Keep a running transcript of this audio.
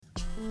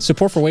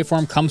Support for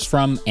Waveform comes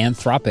from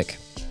Anthropic.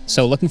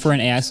 So looking for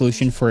an AI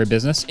solution for your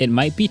business, it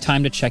might be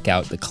time to check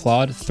out the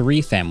Claude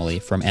 3 family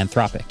from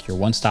Anthropic, your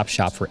one-stop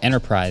shop for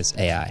enterprise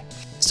AI.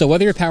 So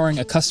whether you're powering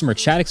a customer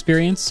chat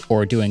experience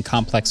or doing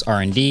complex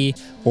R&D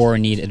or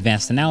need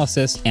advanced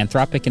analysis,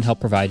 Anthropic can help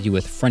provide you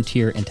with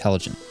frontier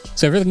intelligence.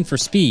 So if you're looking for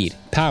speed,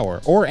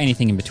 power, or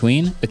anything in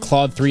between, the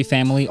Claude 3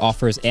 family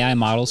offers AI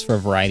models for a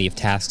variety of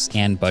tasks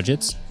and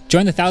budgets.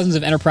 Join the thousands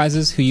of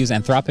enterprises who use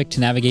Anthropic to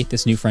navigate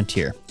this new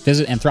frontier.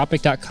 Visit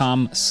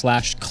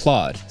anthropic.com/Claude,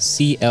 CLAUDE,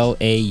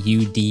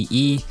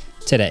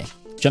 today.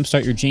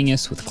 Jumpstart your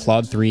genius with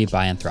Claude 3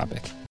 by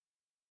Anthropic.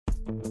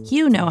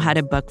 You know how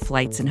to book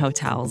flights and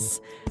hotels.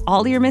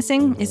 All you're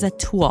missing is a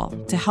tool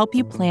to help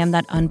you plan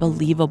that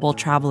unbelievable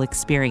travel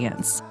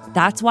experience.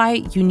 That's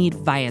why you need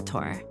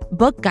Viator.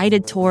 Book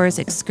guided tours,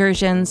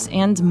 excursions,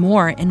 and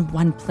more in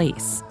one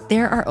place.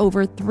 There are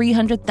over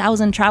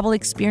 300,000 travel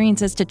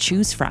experiences to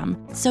choose from,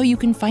 so you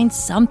can find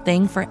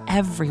something for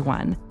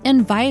everyone.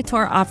 And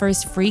Viator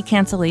offers free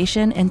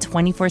cancellation and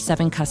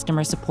 24/7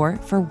 customer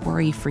support for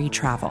worry-free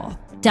travel.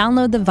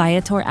 Download the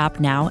Viator app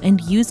now and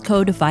use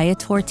code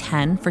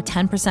Viator10 for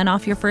 10%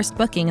 off your first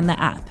booking in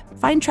the app.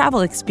 Find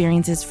travel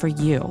experiences for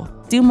you.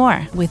 Do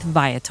more with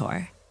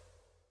Viator.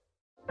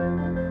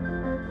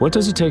 What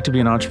does it take to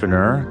be an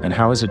entrepreneur, and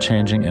how is it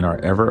changing in our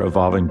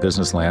ever-evolving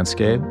business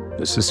landscape?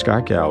 This is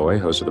Scott Galloway,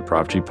 host of the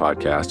Prop G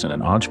podcast and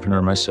an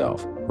entrepreneur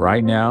myself.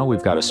 Right now,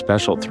 we've got a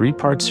special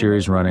 3-part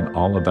series running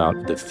all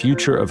about the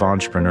future of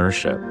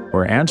entrepreneurship.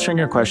 We're answering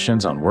your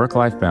questions on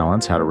work-life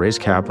balance, how to raise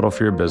capital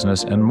for your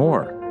business, and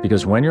more.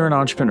 Because when you're an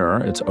entrepreneur,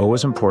 it's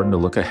always important to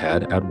look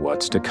ahead at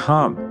what's to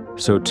come.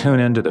 So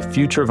tune in to the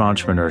Future of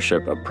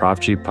Entrepreneurship, a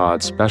Prop G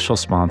pod special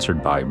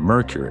sponsored by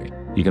Mercury.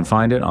 You can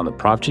find it on the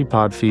Prop G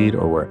pod feed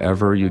or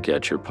wherever you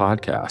get your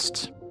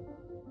podcasts.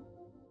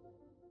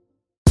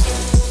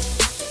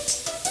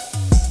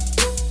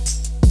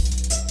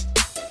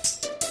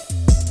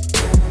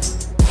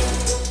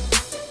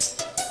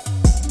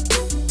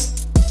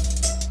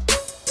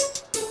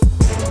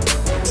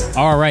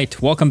 All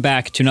right, welcome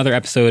back to another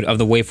episode of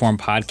the Waveform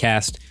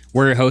podcast.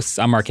 We're your hosts.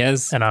 I'm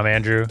Marquez. And I'm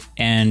Andrew.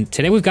 And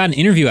today we've got an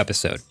interview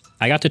episode.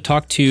 I got to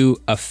talk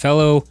to a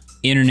fellow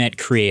internet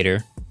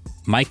creator,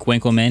 Mike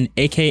Winkleman,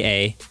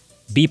 aka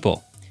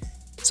Beeple.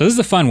 So this is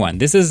a fun one.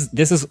 This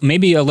is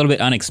maybe a little bit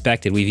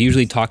unexpected. We've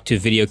usually talked to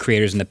video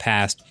creators in the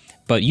past,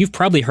 but you've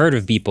probably heard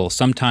of Beeple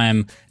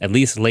sometime, at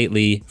least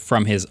lately,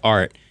 from his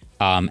art.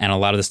 And a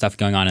lot of the stuff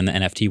going on in the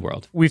NFT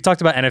world. We've talked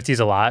about NFTs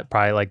a lot,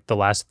 probably like the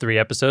last 3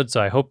 episodes. So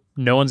I hope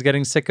no one's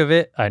getting sick of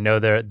it. I know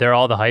they're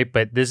all the hype,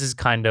 but this is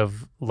kind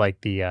of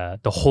like the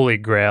holy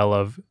grail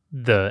of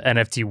the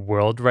NFT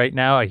world right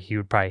now. He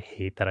would probably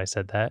hate that I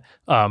said that.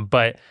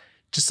 But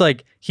just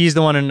like he's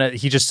the one,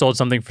 he just sold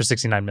something for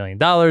 $69 million,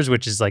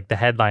 which is like the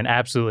headline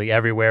absolutely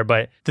everywhere.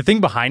 But the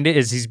thing behind it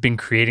is he's been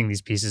creating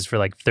these pieces for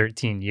like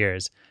 13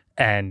 years.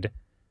 And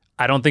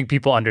I don't think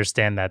people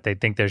understand that. They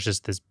think there's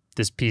just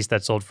this piece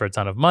that sold for a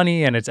ton of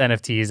money and it's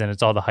NFTs and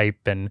it's all the hype.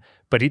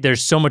 But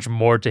there's so much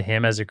more to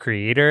him as a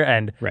creator.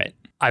 And right.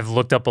 I've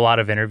looked up a lot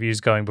of interviews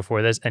going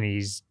before this, and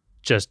he's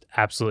just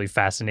absolutely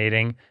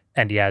fascinating.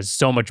 And he has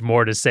so much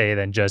more to say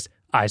than just,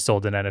 I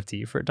sold an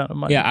NFT for a ton of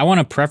money. Yeah, I want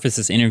to preface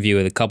this interview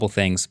with a couple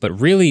things, but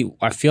really,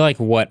 I feel like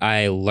what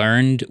I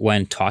learned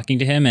when talking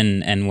to him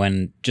and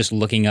when just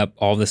looking up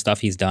all the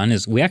stuff he's done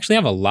is we actually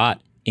have a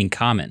lot in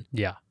common.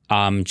 Yeah.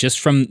 Just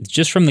from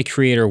the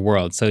creator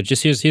world. So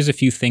just here's a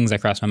few things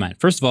that crossed my mind.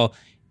 First of all,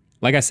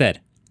 like I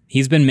said,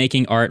 he's been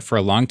making art for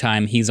a long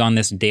time. He's on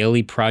this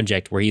daily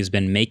project where he's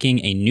been making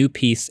a new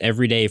piece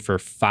every day for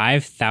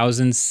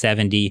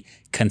 5,070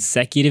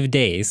 consecutive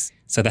days.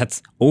 So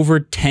that's over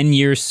 10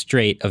 years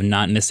straight of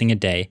not missing a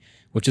day,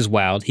 which is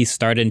wild. He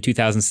started in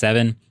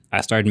 2007.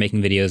 I started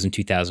making videos in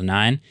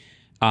 2009.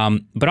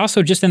 But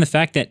also just in the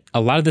fact that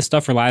a lot of this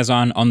stuff relies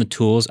on the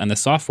tools and the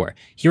software.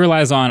 He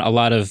relies on a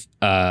lot of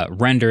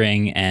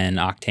rendering and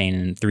Octane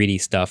and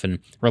 3D stuff and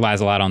relies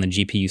a lot on the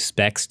GPU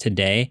specs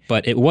today,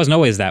 but it wasn't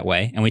always that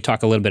way. And we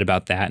talk a little bit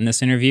about that in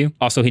this interview.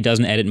 Also, he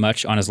doesn't edit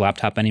much on his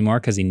laptop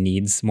anymore because he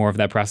needs more of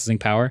that processing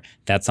power.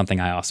 That's something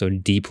I also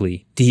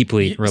deeply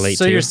relate to.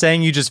 So you're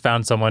saying you just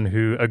found someone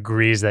who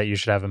agrees that you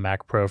should have a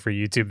Mac Pro for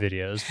YouTube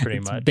videos, pretty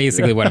much.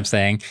 Basically what I'm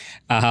saying.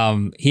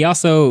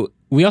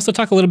 We also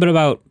talk a little bit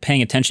about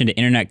paying attention to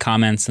internet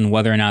comments and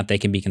whether or not they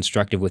can be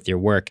constructive with your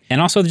work. And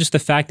also just the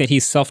fact that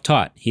he's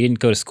self-taught. He didn't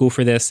go to school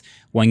for this.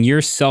 When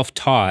you're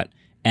self-taught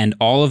and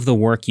all of the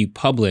work you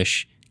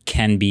publish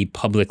can be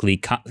publicly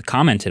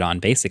commented on,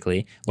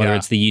 basically, whether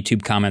it's the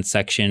YouTube comment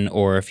section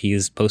or if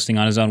he's posting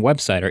on his own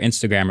website or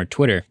Instagram or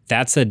Twitter,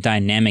 that's a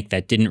dynamic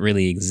that didn't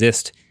really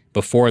exist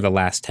before the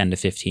last 10 to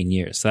 15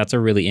 years. So that's a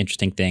really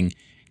interesting thing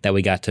that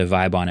we got to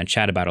vibe on and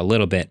chat about a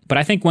little bit. But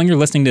I think when you're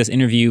listening to this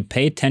interview,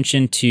 pay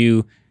attention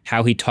to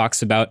how he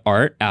talks about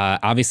art.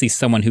 Obviously,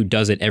 someone who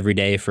does it every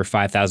day for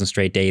 5,000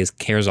 straight days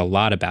cares a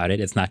lot about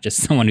it. It's not just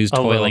someone who's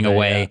toiling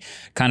away,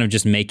 kind of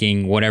just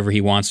making whatever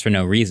he wants for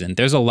no reason.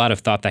 There's a lot of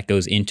thought that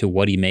goes into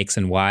what he makes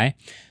and why.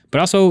 but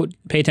also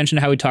pay attention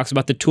to how he talks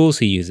about the tools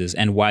he uses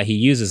and why he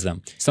uses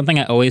them. Something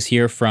I always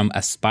hear from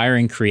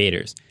aspiring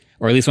creators,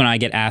 or at least when I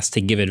get asked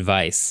to give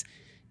advice,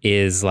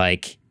 is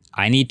like,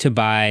 I need to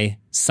buy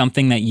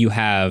something that you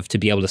have to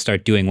be able to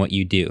start doing what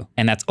you do.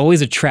 And that's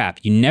always a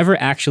trap. You never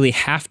actually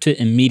have to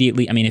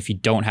immediately, I mean, if you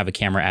don't have a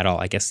camera at all,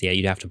 I guess, yeah,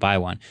 you'd have to buy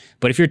one.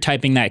 But if you're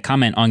typing that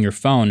comment on your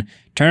phone,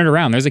 turn it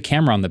around. There's a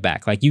camera on the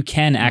back. Like, you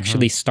can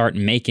actually start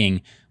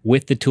making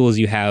with the tools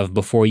you have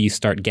before you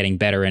start getting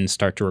better and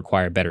start to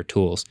require better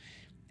tools.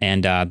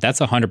 And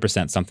that's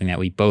 100% something that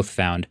we both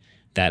found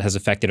that has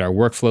affected our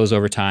workflows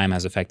over time,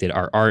 has affected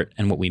our art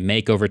and what we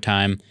make over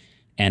time.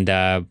 And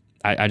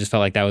I just felt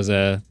like that was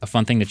a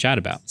fun thing to chat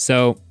about.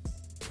 So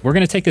we're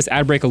going to take this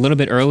ad break a little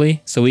bit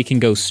early so we can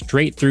go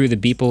straight through the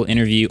Beeple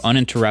interview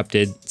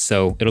uninterrupted.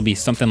 So it'll be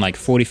something like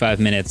 45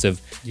 minutes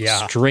of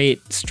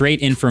straight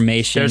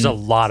information. There's a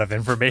lot of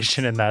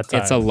information in that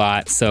time. It's a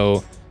lot.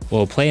 So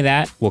we'll play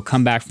that. We'll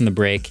come back from the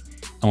break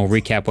and we'll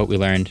recap what we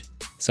learned.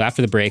 So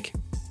after the break,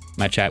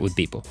 my chat with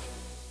Beeple.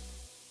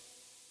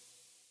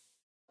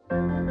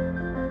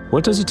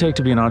 What does it take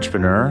to be an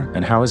entrepreneur,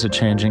 and how is it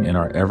changing in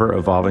our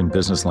ever-evolving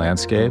business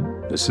landscape?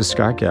 This is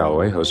Scott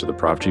Galloway, host of the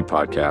Prop G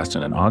podcast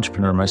and an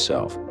entrepreneur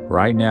myself.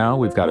 Right now,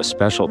 we've got a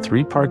special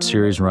 3-part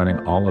series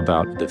running all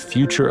about the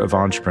future of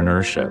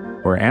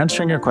entrepreneurship. We're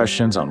answering your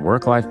questions on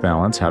work-life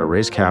balance, how to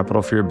raise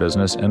capital for your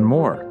business, and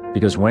more.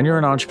 Because when you're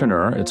an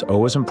entrepreneur, it's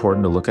always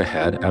important to look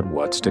ahead at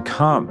what's to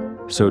come.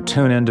 So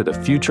tune in to the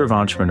Future of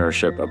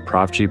Entrepreneurship, a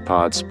Prop G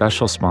Pod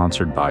special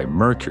sponsored by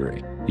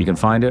Mercury. You can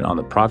find it on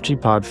the Prop G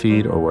Pod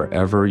feed or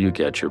wherever you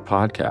get your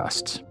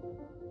podcasts.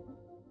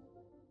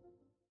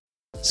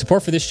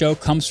 Support for this show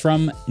comes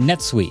from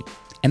NetSuite,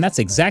 and that's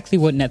exactly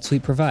what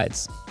NetSuite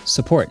provides,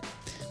 support.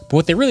 But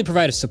what they really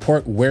provide is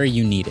support where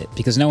you need it,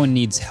 because no one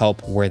needs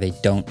help where they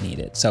don't need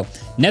it. So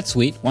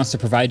NetSuite wants to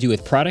provide you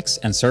with products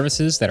and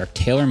services that are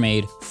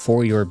tailor-made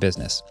for your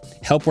business.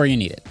 Help where you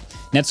need it.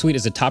 NetSuite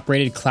is a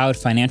top-rated cloud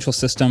financial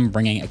system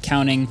bringing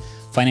accounting,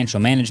 financial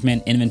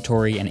management,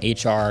 inventory, and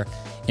HR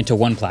into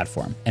one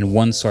platform and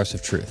one source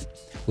of truth.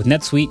 With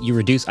NetSuite, you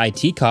reduce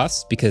IT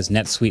costs because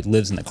NetSuite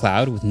lives in the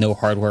cloud with no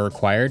hardware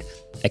required,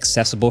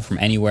 accessible from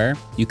anywhere.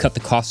 You cut the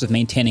cost of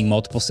maintaining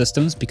multiple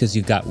systems because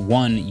you've got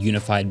one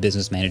unified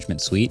business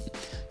management suite.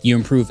 You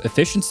improve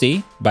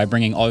efficiency by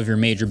bringing all of your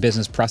major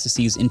business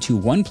processes into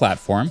one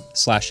platform,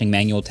 slashing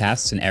manual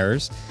tasks and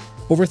errors.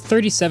 Over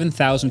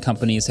 37,000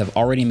 companies have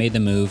already made the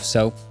move,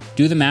 so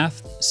do the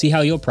math, see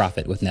how you'll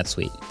profit with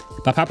NetSuite.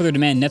 By popular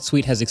demand,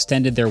 NetSuite has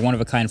extended their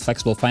one-of-a-kind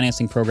flexible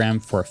financing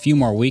program for a few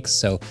more weeks,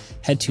 so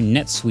head to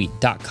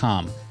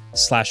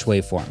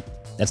netsuite.com/waveform.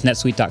 That's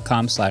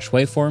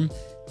netsuite.com/waveform,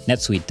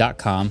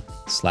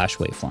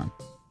 netsuite.com/waveform.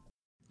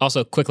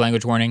 Also, quick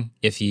language warning,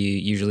 if you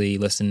usually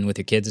listen with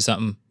your kids or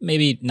something,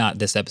 maybe not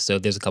this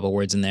episode, there's a couple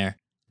words in there.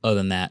 Other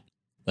than that,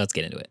 let's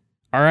get into it.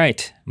 All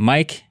right,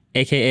 Mike,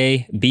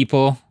 aka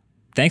Beeple,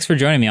 thanks for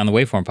joining me on the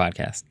Waveform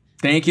podcast.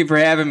 Thank you for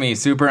having me.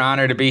 Super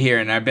honored to be here.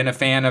 And I've been a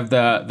fan of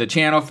the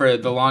channel for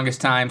the longest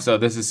time, so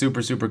this is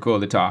super, super cool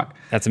to talk.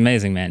 That's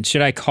amazing, man.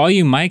 Should I call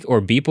you Mike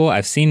or Beeple?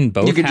 I've seen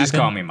both. You can happen. Just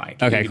call me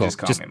Mike. Okay, cool. Just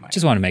call me Mike.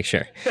 Just want to make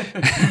sure.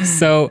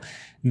 So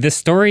the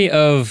story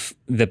of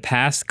the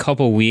past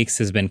couple weeks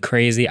has been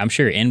crazy. I'm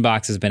sure your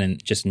inbox has been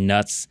just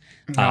nuts.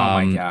 Oh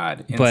my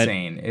God.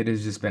 Insane. It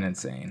has just been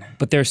insane.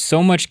 But there's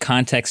so much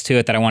context to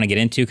it that I want to get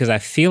into because I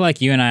feel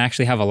like you and I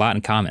actually have a lot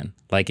in common.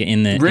 Like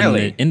in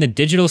the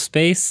digital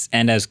space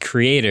and as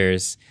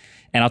creators.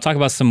 And I'll talk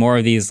about some more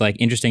of these like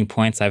interesting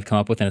points I've come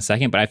up with in a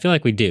second, but I feel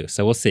like we do.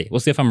 So we'll see. We'll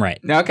see if I'm right.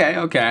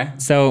 Okay.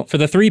 So for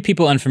the 3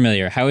 people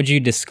unfamiliar, how would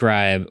you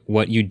describe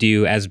what you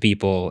do as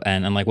Beeple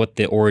and like what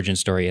the origin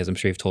story is? I'm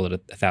sure you've told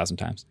it 1,000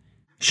 times.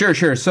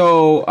 Sure.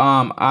 So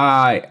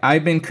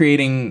I've been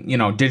creating,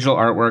 digital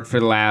artwork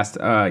for the last,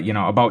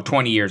 about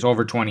 20 years,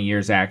 over 20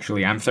 years,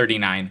 actually. I'm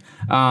 39.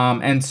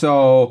 And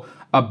so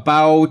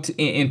about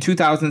in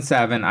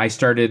 2007, I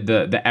started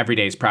the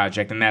Everydays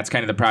project, and that's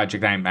kind of the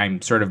project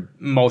I'm sort of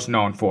most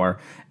known for.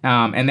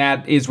 And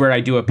that is where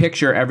I do a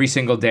picture every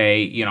single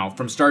day,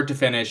 from start to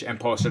finish and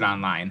post it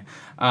online.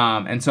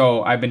 And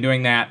so I've been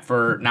doing that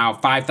for now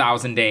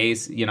 5,000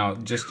 days,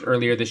 just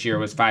earlier this year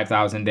was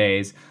 5,000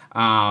 days.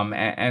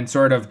 And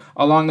sort of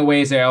along the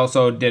ways, I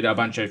also did a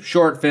bunch of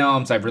short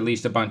films. I've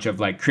released a bunch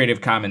of like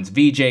Creative Commons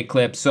VJ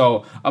clips.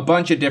 So a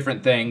bunch of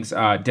different things,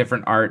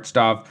 different art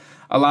stuff.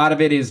 A lot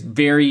of it is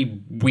very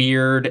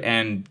weird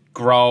and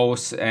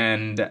gross,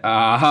 and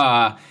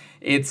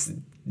it's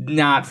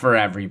not for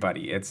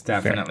everybody. It's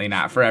definitely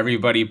not for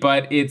everybody,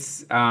 but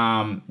it's,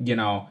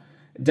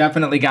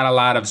 definitely got a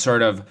lot of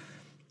sort of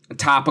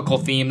topical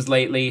themes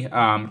lately,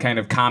 kind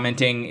of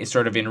commenting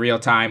sort of in real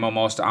time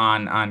almost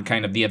on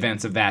kind of the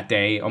events of that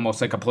day,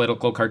 almost like a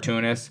political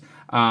cartoonist.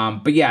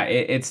 But yeah,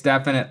 it's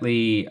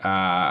definitely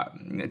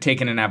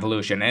taken an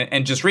evolution.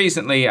 And just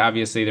recently,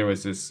 obviously, there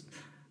was this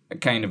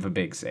kind of a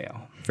big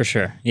sale. For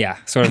sure. Yeah.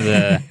 Sort of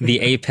the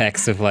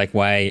apex of like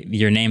why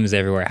your name is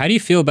everywhere. How do you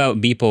feel about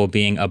Beeple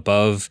being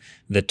above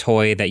the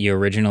toy that you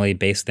originally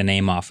based the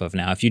name off of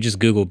now? If you just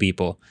Google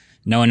Beeple,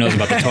 no one knows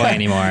about the toy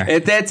anymore.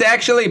 It's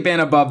actually been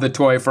above the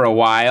toy for a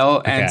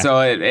while, and so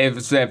it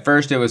was, at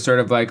first it was sort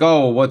of like,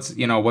 oh, what's a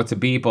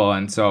Beeple,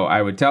 and so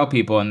I would tell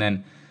people, and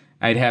then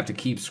I'd have to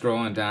keep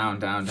scrolling down.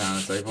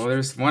 It's like, well,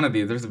 there's one of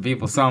these. There's a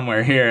Beeple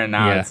somewhere here, and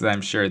now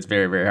I'm sure it's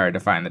very, very hard to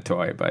find the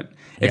toy. But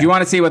if you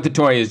want to see what the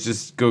toy is,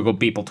 just Google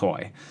Beeple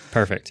toy.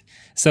 Perfect.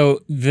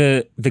 So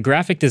the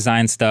graphic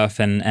design stuff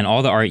and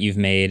all the art you've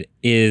made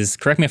is,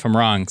 correct me if I'm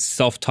wrong,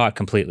 self-taught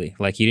completely.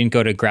 Like, you didn't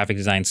go to graphic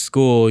design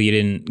school, you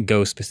didn't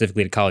go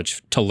specifically to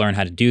college to learn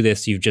how to do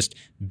this. You've just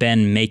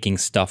been making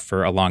stuff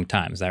for a long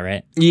time. Is that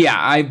right? Yeah,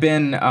 I've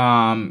been,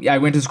 I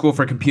went to school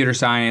for computer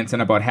science,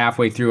 and about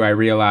halfway through I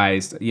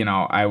realized,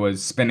 I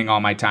was spending all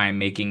my time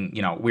making,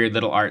 weird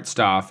little art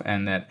stuff,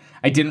 and that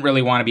I didn't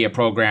really want to be a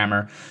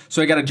programmer.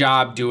 So I got a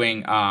job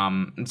doing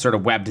sort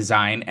of web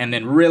design, and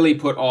then really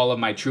put all of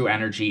my true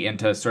energy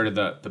into sort of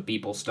the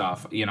Beeple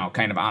stuff,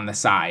 kind of on the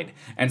side,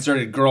 and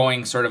started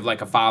growing sort of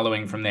like a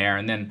following from there.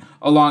 And then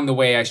along the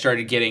way, I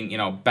started getting,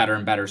 better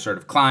and better sort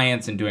of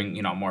clients and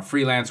doing, more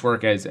freelance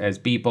work as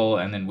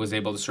Beeple, and then was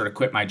able to sort of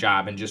quit my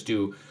job and just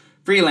do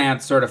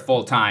freelance sort of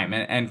full time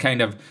and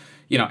kind of,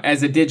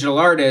 as a digital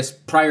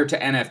artist prior to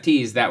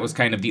NFTs, that was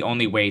kind of the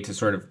only way to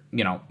sort of,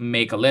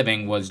 make a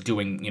living, was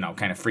doing,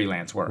 kind of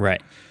freelance work.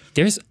 Right.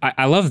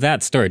 I love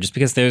that story, just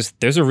because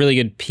there's a really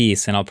good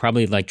piece, and I'll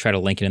probably try to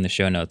link it in the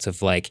show notes,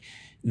 of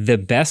the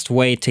best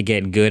way to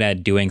get good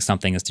at doing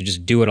something is to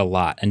just do it a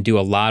lot and do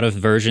a lot of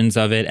versions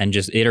of it and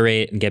just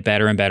iterate and get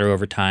better and better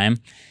over time.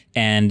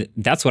 And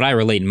that's what I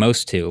relate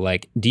most to.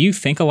 Do you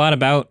think a lot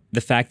about the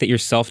fact that you're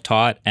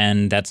self-taught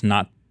and that's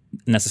not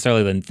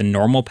necessarily the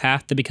normal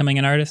path to becoming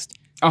an artist?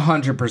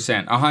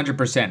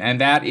 100%.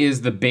 And that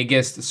is the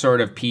biggest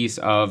sort of piece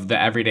of the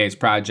Everydays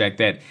project,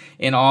 that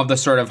in all the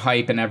sort of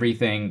hype and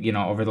everything,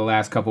 over the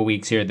last couple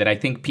weeks here, that I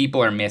think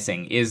people are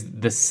missing is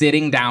the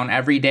sitting down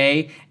every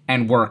day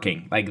and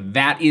working.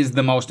 That is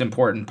the most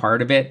important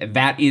part of it.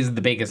 That is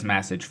the biggest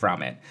message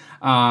from it.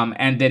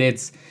 And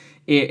that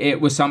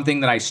it was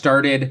something that I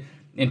started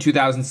in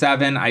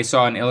 2007. I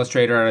saw an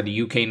illustrator out of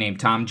the UK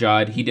named Tom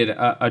Judd. He did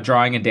a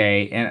drawing a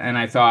day, and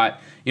I thought,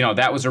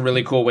 that was a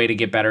really cool way to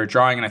get better at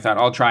drawing. And I thought,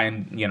 I'll try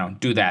and,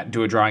 do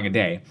a drawing a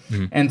day.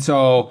 Mm-hmm. And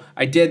so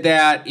I did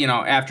that.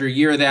 After a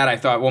year of that, I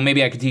thought, well,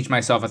 maybe I could teach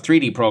myself a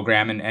 3D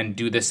program and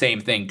do the same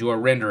thing, do a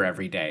render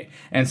every day.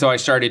 And so I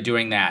started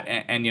doing that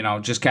and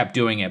just kept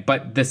doing it.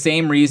 But the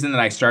same reason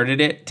that I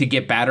started it, to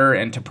get better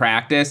and to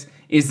practice,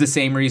 is the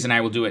same reason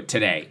I will do it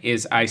today.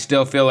 Is I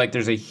still feel like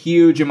there's a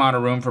huge amount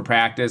of room for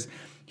practice,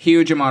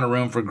 huge amount of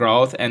room for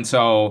growth. And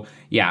so,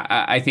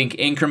 I think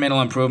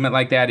incremental improvement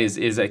like that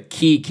is a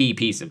key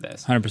piece of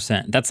this.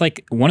 100%. That's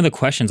one of the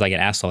questions I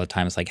get asked all the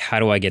time. Is how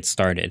do I get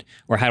started?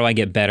 Or how do I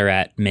get better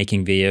at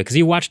making video? Because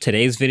you watch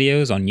today's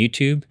videos on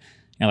YouTube, and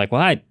you're like,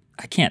 well, I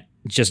can't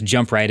just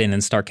jump right in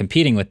and start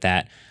competing with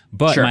that.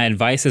 But my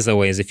advice is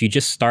always, if you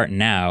just start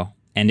now,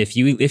 and if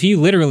you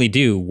literally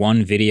do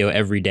one video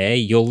every day,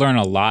 you'll learn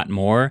a lot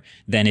more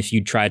than if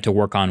you tried to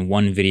work on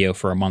one video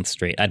for a month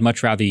straight. I'd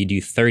much rather you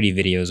do 30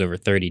 videos over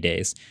 30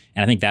 days.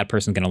 And I think that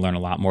person's going to learn a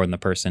lot more than the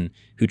person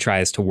who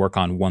tries to work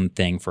on one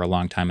thing for a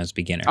long time as a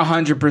beginner.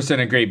 100%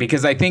 agree,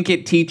 because I think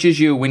it teaches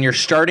you, when you're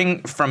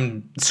starting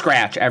from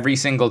scratch every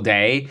single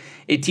day,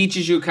 it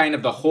teaches you kind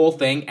of the whole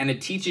thing, and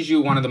it teaches you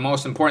one of the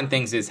most important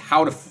things is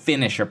how to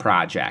finish a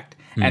project.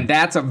 And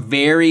that's a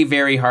very,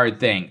 very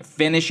hard thing.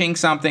 Finishing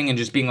something and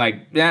just being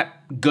like, yeah,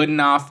 good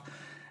enough.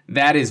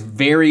 That is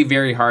very,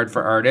 very hard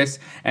for artists.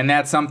 And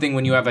that's something,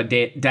 when you have a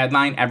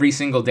deadline every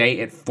single day,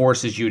 it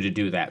forces you to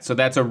do that. So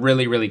that's a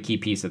really, really key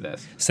piece of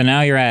this. So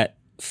now you're at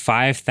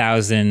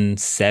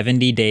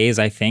 5,070 days,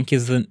 I think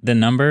is the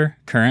number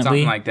currently.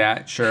 Something like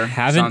that. Sure.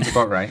 Sounds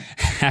about right.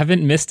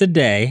 Haven't missed a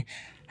day.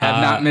 Have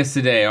not missed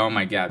a day. Oh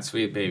my God,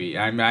 sweet baby.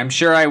 I'm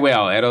sure I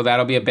will.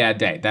 That'll be a bad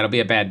day. That'll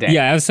be a bad day.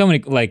 Yeah, I have so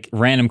many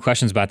random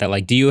questions about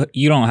that. Do you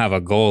don't have a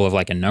goal of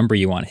a number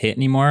you want to hit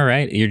anymore,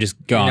 right? You're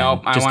just going.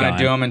 Nope. I want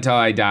to do them until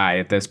I die.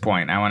 At this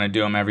point, I want to do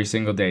them every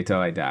single day till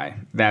I die.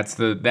 That's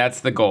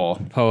the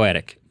goal.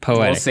 Poetic.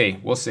 We'll see.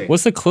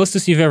 What's the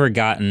closest you've ever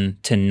gotten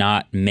to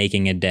not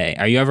making a day?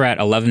 Are you ever at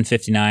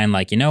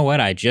 11:59? You know what?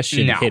 I just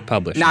should hit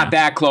publish. Not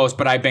that close,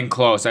 but I've been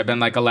close. I've been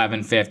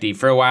 11:50.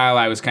 For a while,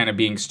 I was kind of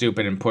being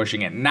stupid and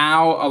pushing it.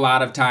 Now, a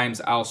lot of times,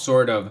 I'll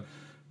sort of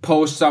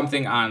post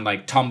something on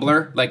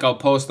Tumblr. I'll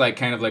post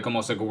kind of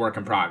almost like a work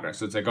in progress.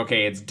 So it's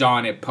okay, it's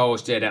done. It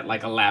posted at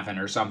 11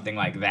 or something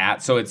like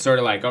that. So it's sort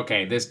of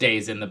okay, this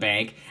day's in the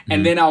bank.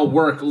 And then I'll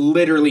work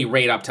literally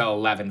right up till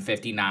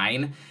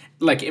 11:59.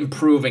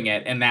 Improving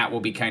it, and that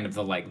will be kind of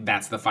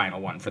that's the final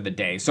one for the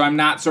day. So I'm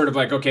not sort of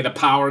okay, the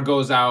power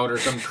goes out or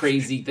some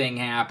crazy thing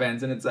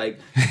happens, and it's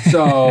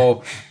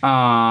so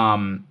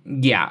I've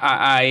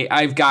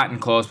gotten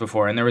close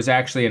before. And there was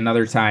actually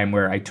another time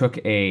where I took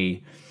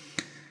again,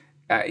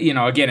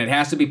 it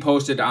has to be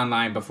posted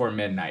online before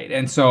midnight,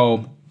 and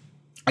so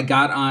I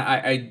got on,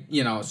 I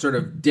sort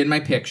of did my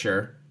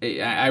picture,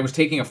 I was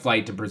taking a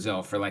flight to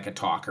Brazil for like a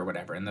talk or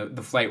whatever, and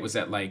the flight was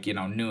at like,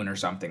 noon or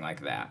something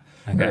like that,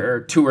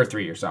 or 2 or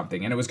 3 or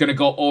something, and it was going to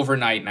go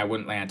overnight, and I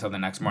wouldn't land until the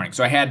next morning.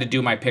 So I had to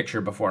do my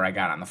picture before I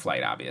got on the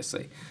flight,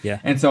 obviously.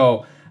 Yeah. And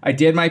so I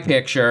did my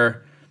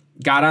picture,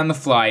 got on the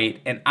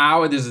flight,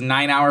 this is a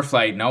 9-hour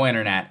flight, no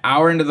internet.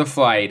 Hour into the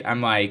flight, I'm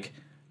like,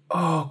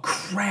 oh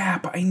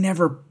crap, I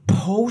never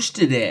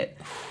posted it.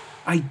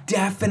 I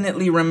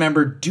definitely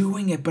remember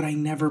doing it, but I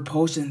never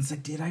posted it. And it's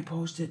like, did I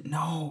post it?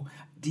 No.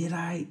 Did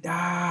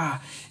I?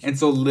 And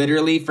so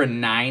literally for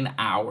 9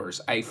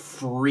 hours, I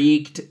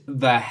freaked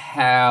the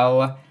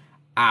hell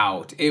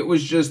out. It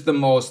was just the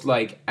most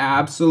like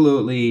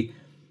absolutely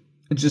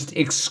just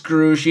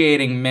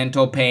excruciating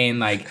mental pain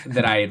like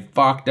that I had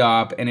fucked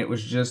up, and it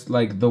was just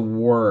like the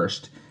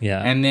worst.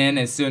 Yeah. And then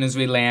as soon as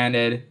we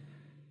landed,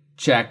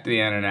 checked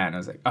the internet, and I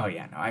was like, oh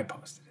yeah, no, I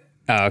posted it.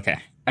 Oh, okay.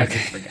 I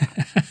just forgot.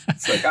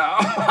 It's like,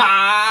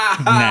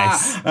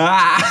 Nice.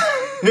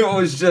 It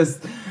was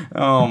just,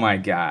 oh my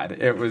God,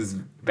 it was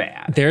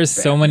bad. There's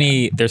so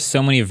many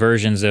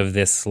versions of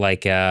this,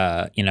 like,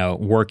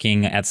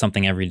 working at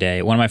something every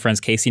day. One of my friends,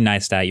 Casey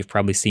Neistat, you've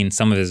probably seen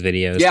some of his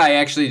videos. Yeah, I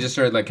actually just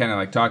started like kind of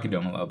like talking to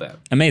him a little bit.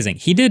 Amazing.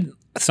 He did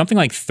something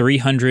like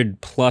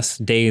 300 plus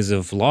days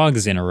of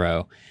vlogs in a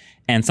row.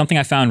 And something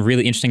I found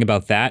really interesting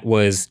about that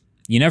was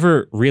you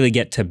never really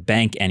get to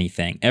bank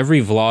anything.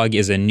 Every vlog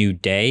is a new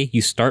day.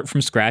 You start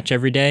from scratch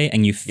every day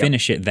and you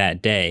finish it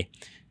that day.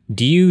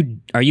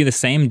 Are you the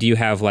same? Do you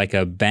have like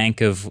a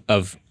bank of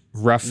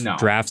rough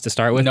drafts to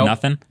start with? Nope.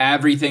 Nothing?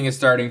 Everything is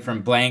starting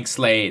from blank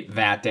slate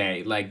that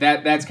day. Like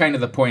that's kind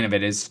of the point of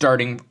it, is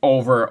starting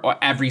over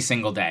every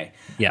single day.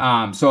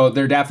 Yeah. So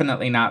they're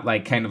definitely not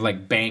like kind of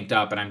like banked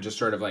up and I'm just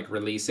sort of like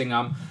releasing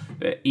them.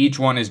 Each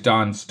one is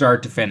done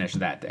start to finish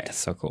that day. That's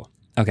so cool.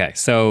 Okay,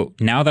 so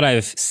now that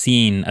I've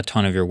seen a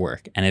ton of your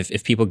work, and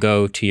if people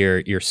go to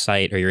your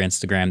site or your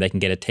Instagram, they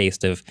can get a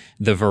taste of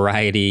the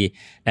variety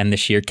and the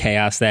sheer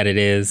chaos that it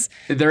is.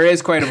 There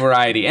is quite a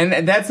variety.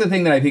 And that's the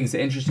thing that I think is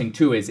interesting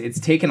too, is it's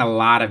taken a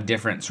lot of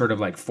different sort of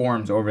like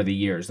forms over the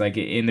years. Like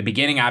in the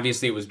beginning,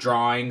 obviously it was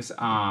drawings,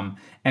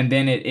 and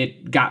then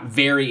it got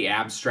very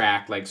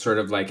abstract, like sort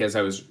of like as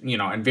I was,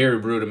 and very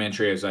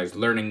rudimentary as I was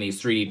learning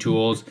these 3D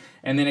tools.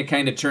 And then it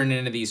kind of turned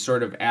into these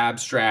sort of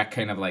abstract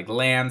kind of like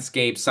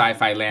landscapes,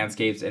 sci-fi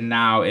landscapes. And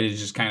now it is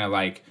just kind of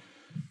like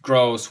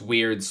gross,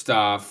 weird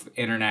stuff,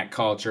 internet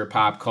culture,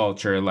 pop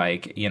culture,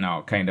 like,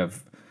 kind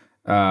of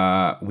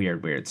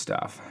weird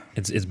stuff.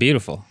 It's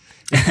beautiful.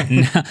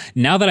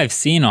 Now that I've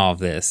seen all of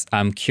this,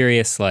 I'm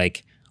curious,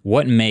 like,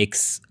 what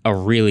makes a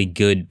really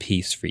good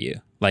piece for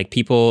you? Like,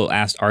 people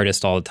ask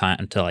artists all the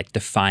time to like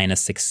define a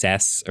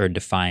success or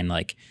define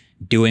like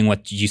doing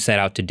what you set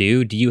out to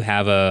do. Do you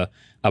have a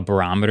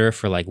barometer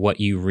for like what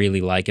you really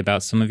like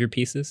about some of your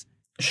pieces?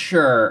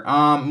 Sure.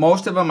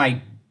 Most of them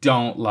I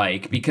don't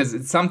like because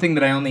it's something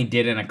that I only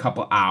did in a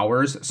couple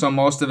hours. So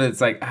most of it's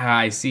like,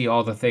 I see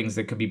all the things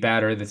that could be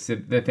better,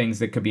 the things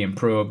that could be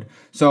improved.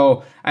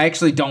 So I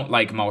actually don't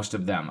like most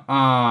of them.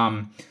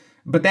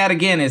 But that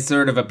again is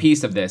sort of a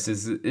piece of this.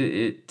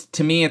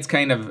 To me, it's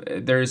kind of,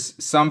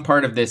 there's some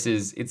part of this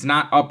is it's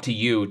not up to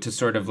you to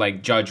sort of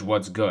like judge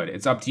what's good.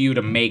 It's up to you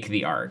to make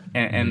the art,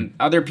 and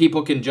other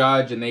people can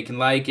judge and they can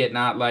like it,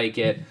 not like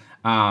it.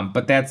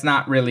 But that's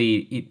not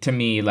really to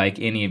me like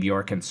any of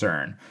your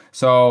concern.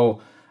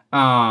 So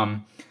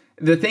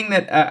the thing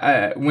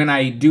that when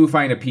I do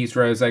find a piece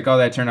where I was like, oh,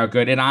 that turned out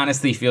good, it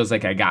honestly feels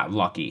like I got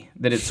lucky.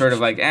 That it's sort of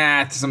like,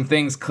 some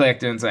things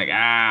clicked, and it's like,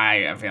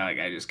 I feel like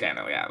I just kind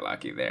of got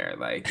lucky there.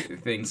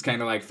 Like things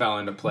kind of like fell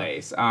into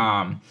place.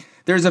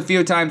 There's a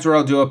few times where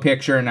I'll do a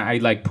picture and I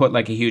like put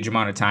like a huge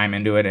amount of time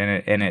into it,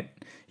 and it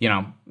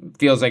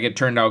feels like it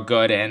turned out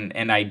good,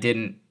 and I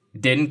didn't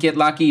get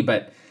lucky,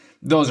 but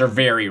those are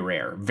very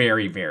rare,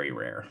 very, very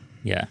rare.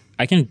 Yeah,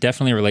 I can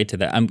definitely relate to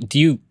that.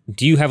 Do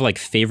you have like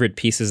favorite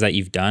pieces that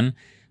you've done?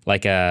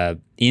 Like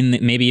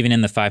maybe even in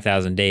the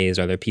 5,000 days,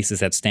 are there pieces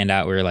that stand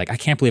out where you're like, I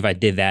can't believe I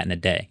did that in a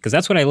day? Because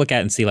that's what I look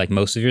at and see like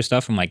most of your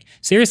stuff. I'm like,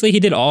 seriously, he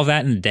did all of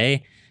that in a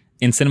day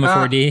in Cinema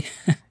 4D?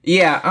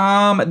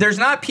 Yeah, there's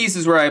not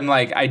pieces where I'm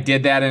like, I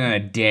did that in a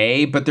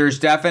day, but there's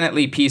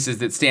definitely pieces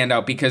that stand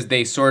out because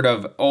they sort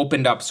of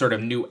opened up sort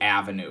of new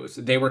avenues.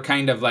 They were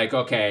kind of like,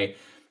 okay,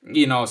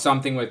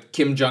 something with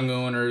Kim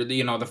Jong-un, or,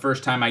 the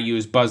first time I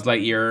used Buzz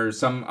Lightyear or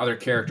some other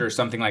character or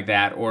something like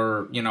that,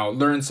 or,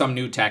 learn some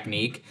new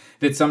technique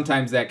that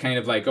sometimes that kind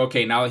of like,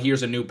 okay, now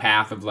here's a new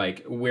path of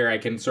like where I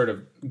can sort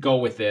of go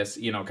with this,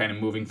 kind of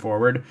moving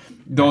forward.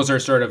 Those are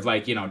sort of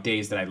like,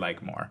 days that I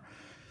like more.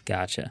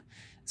 Gotcha.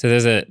 So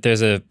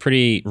there's a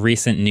pretty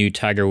recent new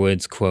Tiger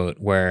Woods quote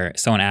where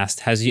someone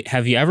asked,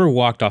 have you ever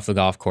walked off the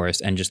golf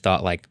course and just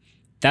thought like,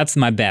 that's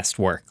my best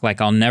work. Like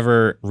I'll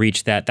never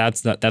reach that.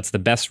 That's the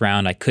best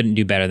round. I couldn't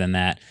do better than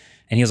that.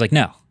 And he was like,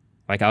 no,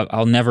 like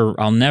I'll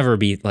never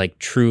be like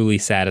truly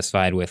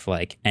satisfied with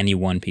like any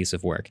one piece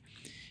of work.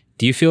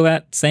 Do you feel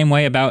that same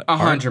way about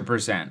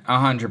 100%?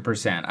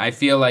 100%. I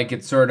feel like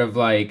it's sort of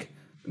like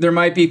there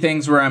might be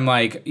things where I'm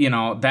like,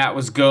 that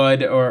was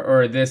good,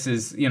 or this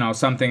is,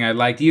 something I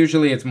liked.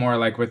 Usually it's more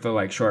like with the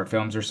like short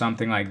films or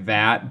something like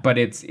that, but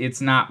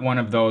it's not one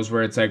of those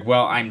where it's like,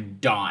 well, I'm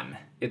done.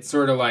 It's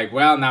sort of like,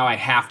 well, now I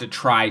have to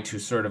try to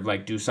sort of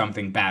like do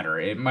something better.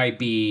 It might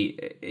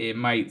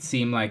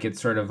seem like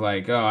it's sort of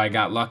like, oh, I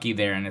got lucky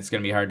there and it's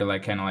going to be hard to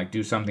like kind of like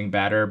do something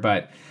better.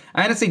 But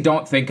I honestly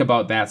don't think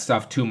about that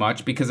stuff too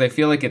much because I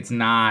feel like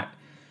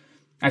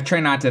I try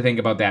not to think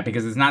about that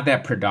because it's not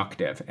that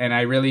productive. And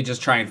I really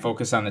just try and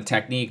focus on the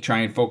technique,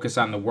 try and focus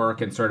on the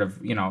work and sort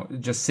of,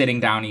 just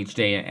sitting down each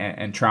day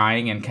and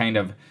trying and kind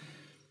of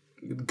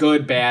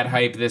good, bad,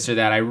 hype, this or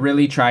that. I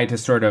really try to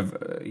sort of,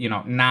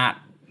 not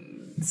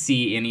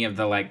see any of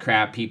the like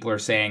crap people are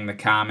saying in the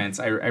comments.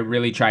 I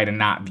really try to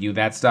not view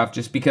that stuff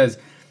just because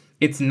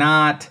it's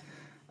not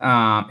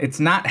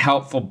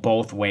helpful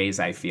both ways.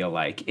 I feel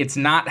like it's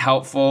not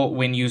helpful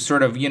when you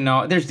sort of,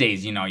 there's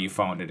days, you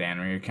phoned it in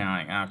where you're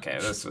kind of like, okay,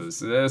 this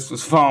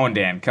was phoned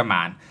in. Come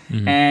on.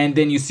 Mm-hmm. And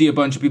then you see a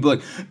bunch of people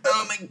like,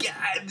 oh my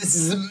God, this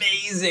is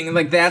amazing.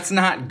 Like, that's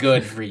not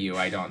good for you.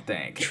 I don't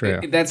think.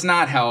 True. That's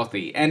not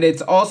healthy. And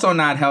it's also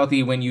not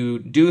healthy when you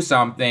do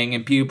something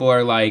and people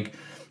are like,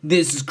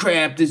 this is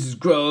crap, this is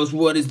gross,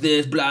 what is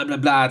this, blah, blah,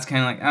 blah. It's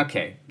kind of like,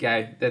 okay,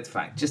 guy, that's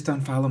fine. Just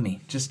unfollow me.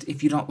 Just,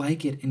 if you don't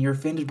like it and you're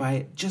offended by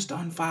it, just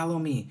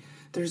unfollow me.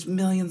 There's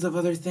millions of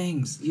other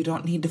things. You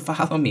don't need to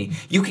follow me.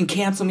 You can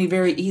cancel me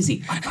very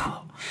easy.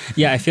 Unfollow.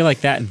 Yeah, I feel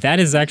like that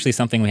is actually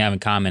something we have in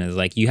common is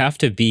like you have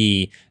to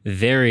be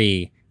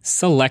very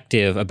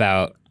selective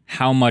about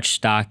how much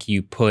stock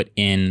you put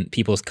in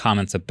people's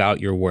comments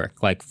about your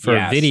work. Like for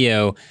Yes.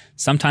 video,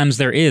 sometimes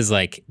there's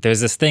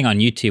this thing on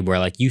YouTube where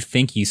like you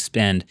think you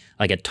spend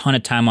like a ton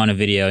of time on a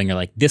video and you're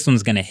like, this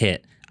one's gonna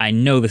hit. I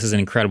know this is an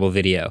incredible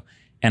video.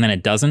 And then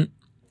it doesn't.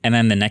 And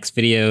then the next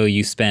video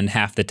you spend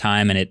half the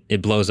time and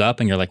it blows up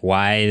and you're like,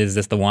 why is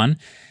this the one?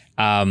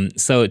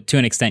 So to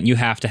an extent, you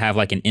have to have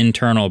like an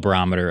internal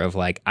barometer of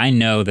like, I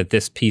know that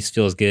this piece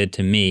feels good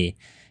to me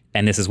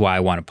and this is why I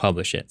want to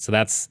publish it. So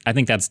I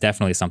think that's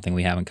definitely something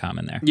we have in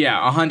common there. Yeah,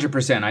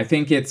 100%. I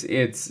think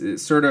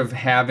it's sort of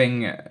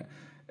having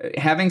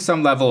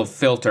some level of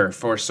filter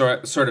for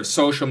sort of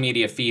social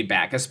media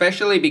feedback,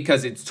 especially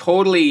because it's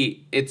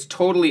totally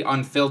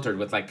unfiltered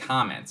with like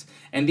comments.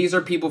 And these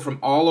are people from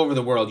all over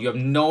the world. You have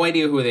no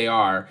idea who they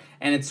are,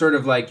 and it's sort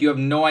of like you have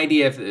no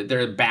idea if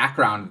their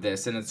background of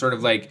this, and it's sort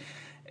of like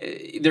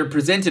they're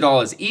presented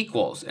all as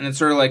equals, and it's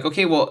sort of like,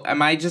 okay, well,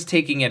 am I just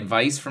taking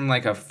advice from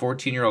like a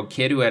 14-year-old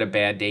kid who had a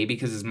bad day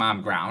because his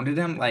mom grounded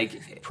him?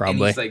 Like, probably.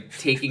 And he's like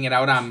taking it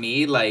out on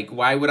me. Like,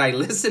 why would I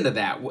listen to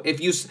that?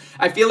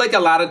 I feel like a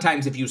lot of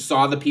times if you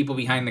saw the people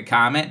behind the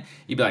comment,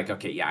 you'd be like,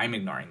 okay, yeah, I'm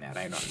ignoring that.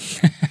 I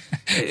don't.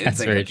 That's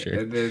like, very okay,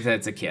 true.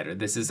 That's a kid, or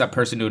this is a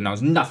person who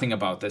knows nothing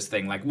about this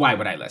thing. Like, why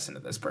would I listen to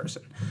this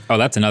person? Oh,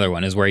 that's another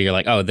one is where you're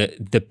like, oh,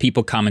 the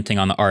people commenting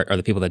on the art are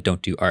the people that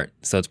don't do art.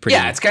 So it's pretty.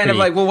 Yeah, it's kind of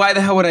like, well, why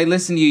the hell would I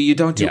listen to you? You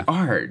don't do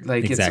art.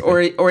 Like,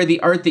 exactly. It's or the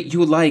art that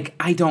you like,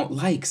 I don't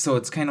like. So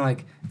it's kind of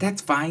like,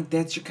 that's fine.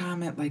 That's your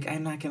comment. Like,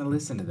 I'm not going to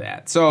listen to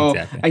that. So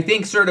exactly. I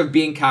think sort of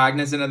being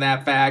cognizant of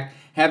that fact,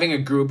 having a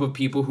group of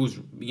people whose,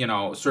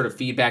 sort of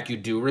feedback you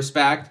do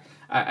respect,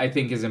 I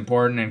think is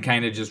important, and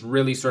kind of just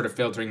really sort of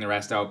filtering the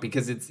rest out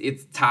because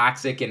it's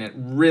toxic and it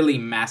really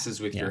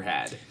messes with your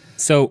head.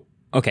 So,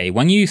 okay,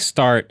 when you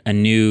start a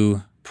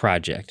new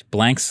project,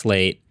 blank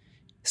slate,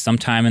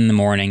 sometime in the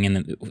morning,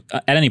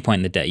 at any point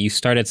in the day, you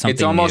started something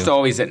It's almost new.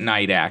 always at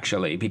night,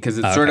 actually, because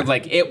it's sort of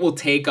like it will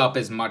take up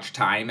as much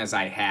time as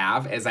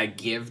I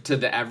give to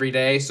the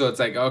everyday. So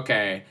it's like,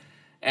 okay,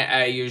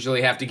 I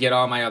usually have to get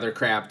all my other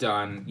crap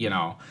done,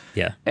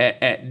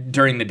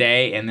 during the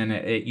day, and then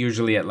it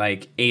usually at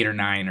like 8 or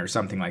 9 or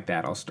something like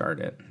that, I'll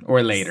start it,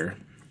 or later.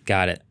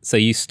 Got it. So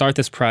you start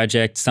this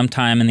project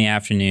sometime in the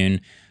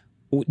afternoon.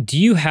 Do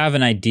you have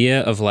an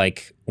idea of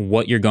like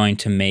what you're going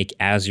to make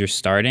as you're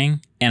starting?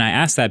 And I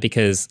ask that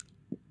because,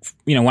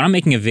 when I'm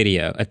making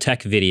a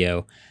tech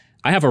video,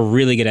 I have a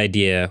really good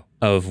idea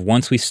of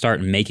once we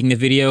start making the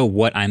video,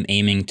 what I'm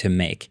aiming to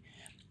make.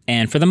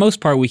 And for the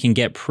most part, we can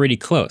get pretty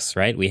close,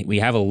 right? We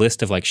have a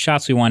list of like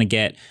shots we want to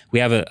get. We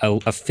have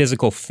a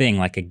physical thing,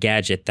 like a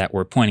gadget that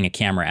we're pointing a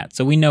camera at.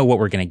 So we know what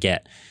we're going to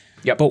get.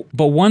 Yep.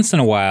 But once in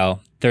a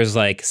while, there's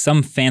like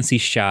some fancy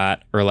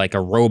shot or like a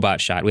robot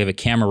shot. We have a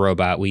camera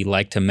robot. We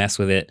like to mess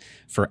with it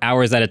for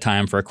hours at a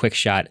time for a quick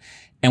shot.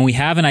 And we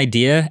have an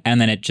idea, and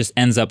then it just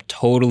ends up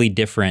totally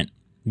different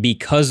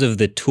because of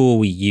the tool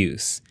we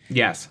use.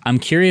 Yes. I'm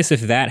curious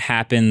if that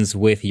happens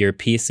with your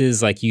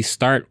pieces. Like you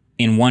start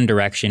in one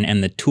direction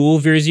and the tool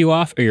veers you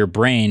off, or your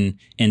brain,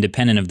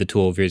 independent of the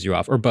tool, veers you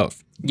off, or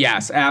both?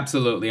 Yes,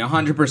 absolutely.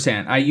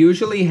 100%. I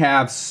usually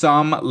have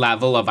some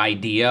level of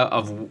idea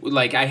of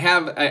like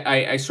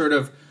I sort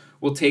of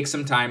will take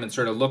some time and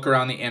sort of look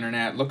around the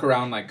internet, look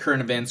around like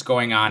current events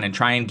going on and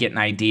try and get an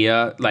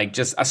idea, like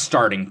just a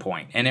starting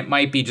point. And it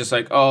might be just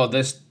like, oh,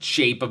 this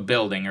shape of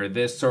building or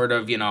this sort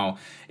of,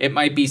 it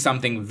might be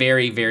something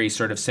very, very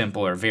sort of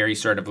simple or very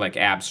sort of like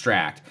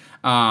abstract.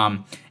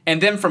 And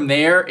then from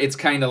there, it's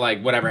kind of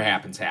like whatever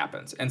happens,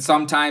 happens. And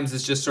sometimes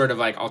it's just sort of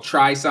like I'll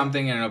try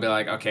something and it'll be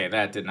like, okay,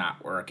 that did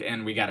not work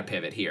and we got to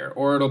pivot here.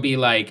 Or it'll be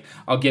like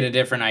I'll get a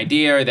different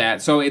idea or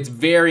that. So it's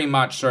very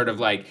much sort of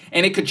like,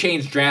 and it could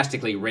change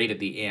drastically right at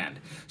the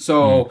end.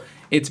 So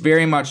it's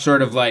very much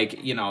sort of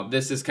like,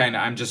 this is kind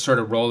of, I'm just sort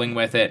of rolling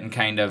with it and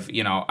kind of,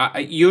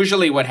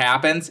 usually what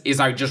happens is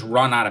I just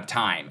run out of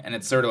time. And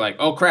it's sort of like,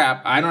 oh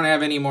crap, I don't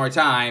have any more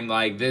time.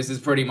 Like this is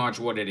pretty much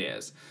what it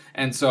is.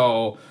 And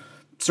so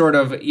sort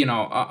of,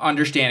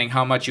 understanding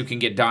how much you can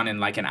get done in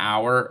like an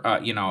hour,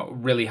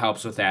 really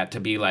helps with that to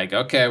be like,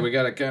 okay, we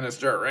got to kind of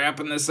start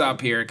wrapping this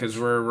up here because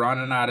we're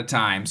running out of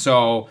time.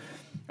 So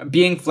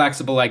being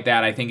flexible like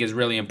that, I think, is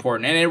really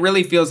important. And it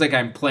really feels like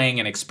I'm playing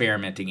and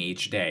experimenting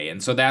each day.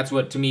 And so that's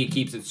what, to me,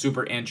 keeps it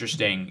super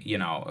interesting,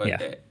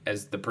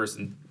 as the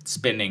person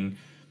spending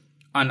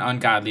an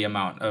ungodly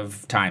amount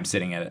of time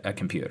sitting at a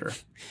computer.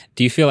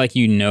 Do you feel like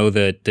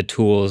the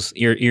tools?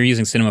 You're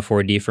using Cinema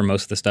 4D for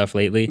most of the stuff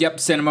lately? Yep,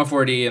 Cinema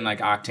 4D and like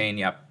Octane,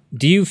 yep.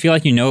 Do you feel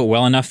like you know it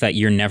well enough that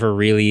you're never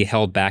really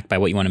held back by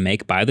what you want to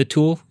make by the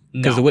tool?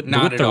 Because No, with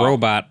not the at all.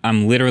 robot,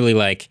 I'm literally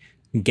like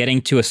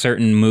getting to a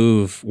certain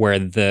move where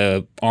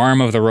the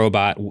arm of the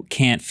robot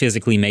can't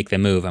physically make the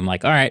move. I'm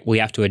like, all right, we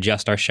have to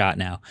adjust our shot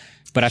now.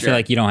 But I feel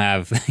like you don't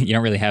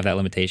really have that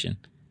limitation.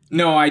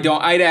 No, I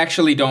don't. I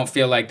actually don't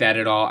feel like that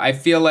at all. I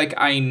feel like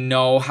I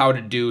know how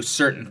to do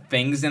certain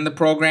things in the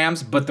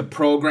programs, but the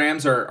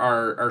programs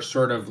are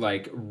sort of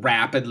like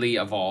rapidly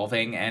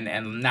evolving,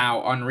 and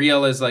now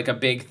Unreal is like a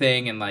big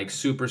thing and like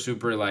super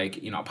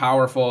like,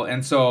 powerful.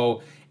 And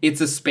so it's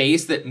a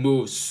space that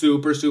moves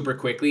super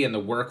quickly, and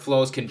the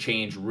workflows can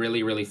change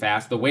really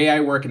fast. The way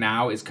I work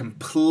now is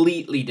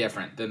completely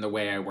different than the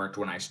way I worked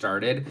when I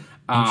started.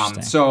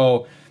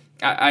 So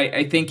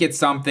I think it's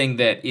something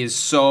that is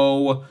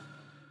so...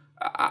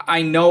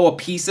 I know a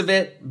piece of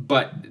it,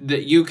 but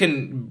that you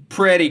can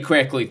pretty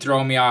quickly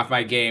throw me off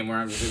my game where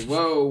I'm just like,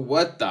 whoa,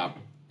 what the?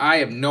 I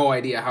have no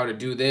idea how to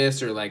do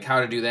this or like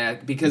how to do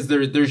that, because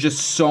there's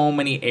just so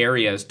many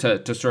areas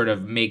to sort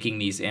of making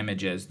these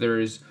images.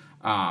 There's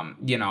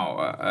modeling,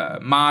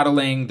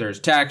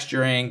 there's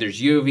texturing,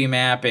 there's UV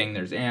mapping,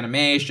 there's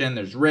animation,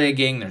 there's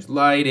rigging, there's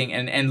lighting,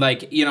 and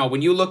like,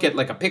 when you look at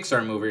like a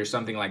Pixar movie or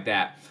something like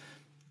that,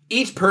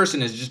 each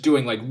person is just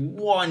doing like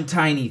one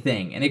tiny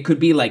thing, and it could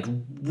be like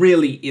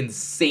really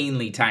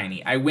insanely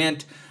tiny. I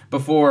went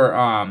before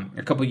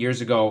a couple years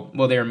ago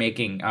while they were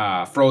making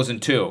Frozen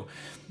 2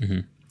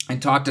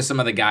 and talked to some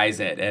of the guys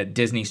at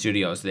Disney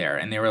Studios there,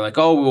 and they were like,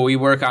 "Oh, well, we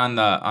work on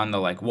the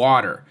like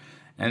water,"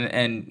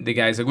 and the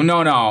guy's like, "Well,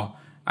 no,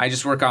 I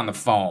just work on the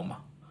foam."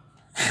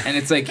 And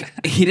it's like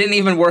he didn't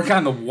even work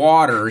on the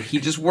water; he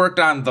just worked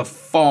on the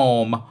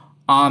foam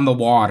on the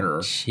water.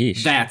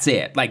 Sheesh. That's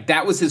it. Like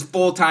that was his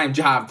full-time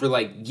job for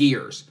like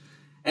years.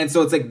 And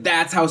so it's like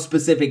that's how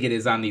specific it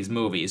is on these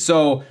movies.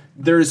 So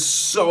there's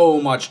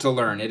so much to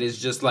learn. It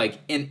is just like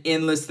an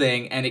endless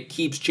thing, and it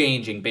keeps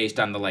changing based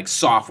on the like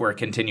software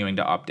continuing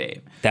to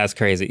update. That's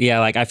crazy. Yeah,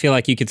 like I feel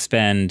like you could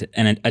spend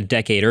a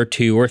decade or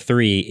 2 or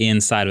 3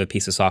 inside of a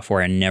piece of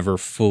software and never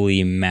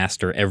fully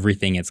master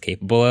everything it's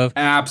capable of.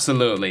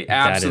 Absolutely.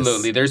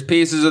 There's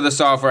pieces of the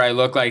software I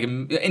look like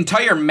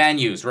entire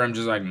menus where I'm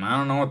just like, I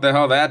don't know what the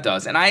hell that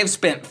does. And I have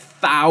spent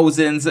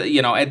thousands,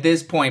 at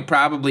this point,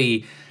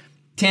 probably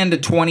 10 to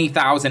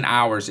 20,000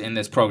 hours in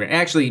this program.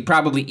 Actually,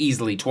 probably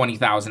easily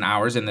 20,000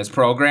 hours in this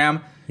program.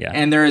 Yeah.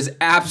 And there is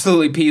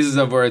absolutely pieces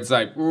of where it's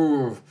like,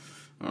 ooh,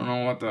 I don't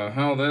know what the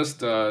hell this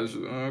does.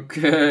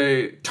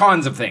 Okay.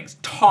 Tons of things.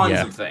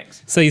 Of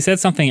things. So you said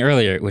something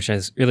earlier, which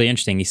is really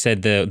interesting. You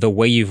said the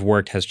way you've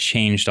worked has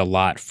changed a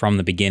lot from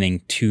the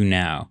beginning to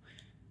now.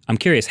 I'm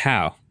curious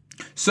how.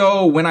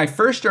 So when I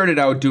first started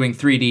out doing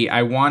 3D,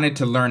 I wanted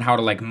to learn how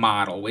to like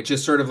model, which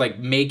is sort of like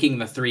making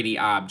the 3D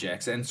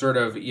objects, and sort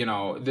of,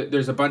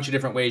 there's a bunch of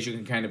different ways you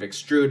can kind of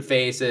extrude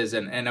faces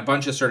and a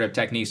bunch of sort of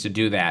techniques to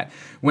do that.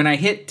 When I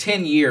hit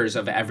 10 years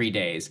of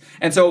everydays,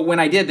 and so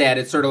when I did that,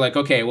 it's sort of like,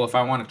 okay, well, if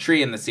I want a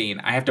tree in the scene,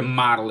 I have to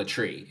model a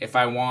tree. If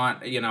I want,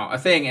 a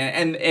thing,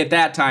 and at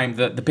that time,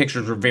 the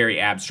pictures were very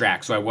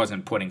abstract, so I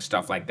wasn't putting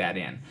stuff like that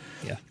in.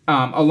 Yeah.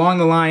 Along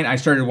the line, I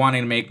started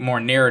wanting to make more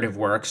narrative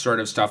work, sort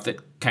of stuff that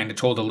kind of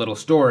told a little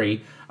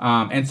story.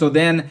 And so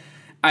then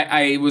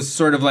I was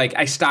sort of like,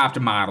 I stopped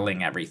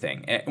modeling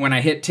everything. When I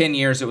hit 10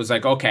 years, it was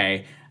like,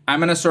 okay, I'm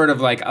going to sort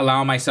of like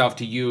allow myself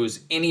to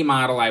use any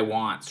model I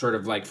want, sort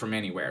of like from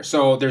anywhere.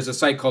 So there's a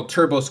site called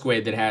Turbo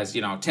Squid that has,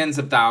 tens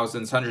of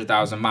thousands,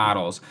 100,000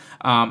 models.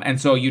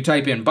 And so you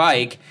type in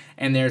bike,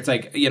 and there's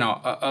like,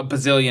 a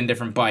bazillion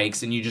different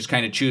bikes, and you just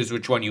kind of choose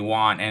which one you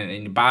want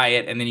and you buy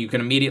it, and then you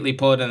can immediately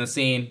pull it in the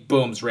scene,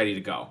 boom, it's ready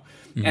to go.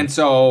 Mm-hmm. And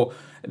so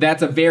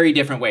that's a very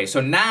different way. So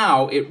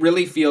now it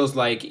really feels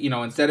like,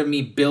 instead of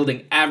me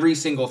building every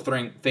single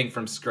thing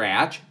from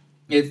scratch,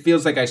 it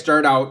feels like I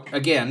start out,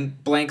 again,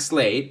 blank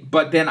slate,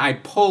 but then I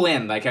pull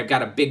in, like I've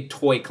got a big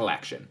toy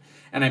collection,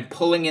 and I'm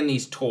pulling in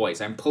these toys.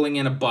 I'm pulling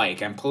in a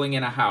bike. I'm pulling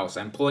in a house.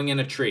 I'm pulling in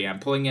a tree. I'm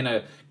pulling in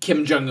a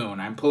Kim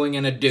Jong-un. I'm pulling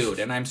in a dude,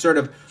 and I'm sort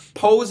of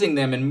posing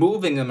them and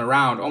moving them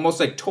around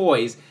almost like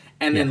toys,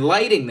 and then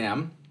lighting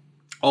them,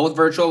 all with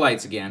virtual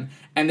lights again,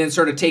 and then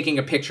sort of taking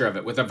a picture of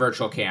it with a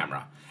virtual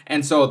camera.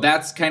 And so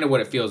that's kind of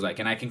what it feels like.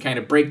 And I can kind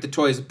of break the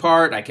toys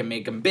apart. I can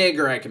make them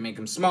bigger. I can make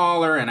them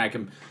smaller. And I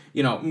can,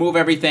 move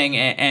everything.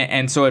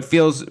 And so it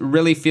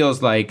really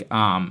feels like,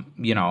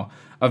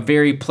 a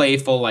very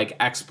playful, like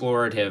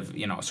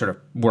explorative, sort of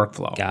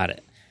workflow. Got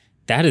it.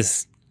 That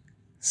is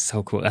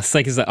so cool. That's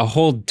like a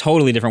whole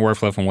totally different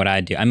workflow from what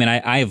I do. I mean,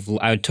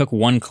 I took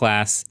one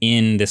class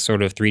in this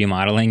sort of 3D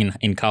modeling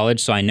in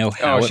college, so I know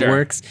how it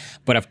works.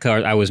 But of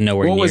course, I was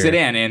nowhere near. What was it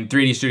in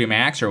 3D Studio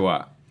Max or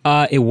what?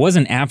 It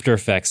wasn't After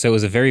Effects, so it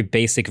was a very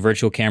basic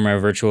virtual camera,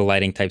 virtual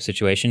lighting type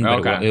situation.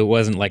 But it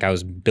wasn't like I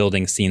was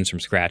building scenes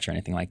from scratch or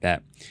anything like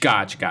that.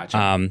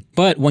 Gotcha.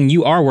 But when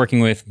you are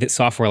working with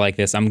software like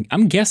this,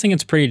 I'm guessing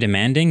it's pretty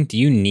demanding. Do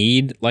you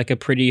need like a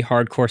pretty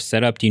hardcore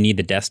setup? Do you need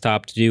the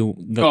desktop to do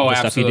the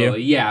stuff you do?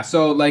 Absolutely. Yeah.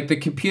 So like the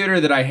computer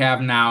that I have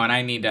now, and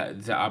I need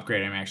to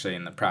upgrade. I'm actually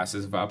in the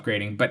process of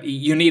upgrading. But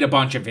you need a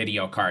bunch of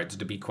video cards,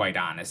 to be quite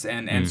honest.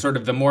 And sort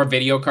of the more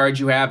video cards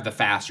you have, the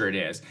faster it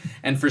is.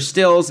 And for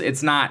stills,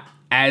 it's not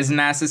as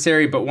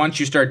necessary, but once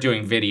you start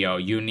doing video,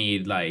 you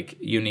need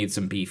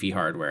some beefy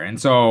hardware. And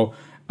so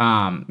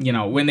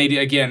when they do,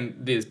 again,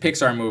 these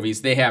Pixar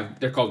movies,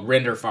 they're called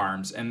render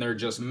farms, and they're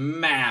just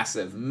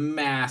massive,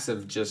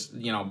 just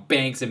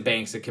banks and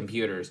banks of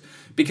computers.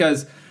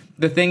 Because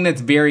the thing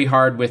that's very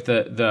hard with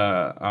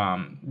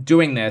the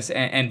doing this,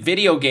 and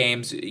video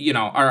games,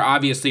 are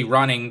obviously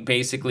running,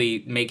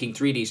 basically making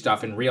 3D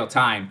stuff in real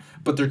time,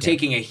 but they're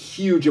taking a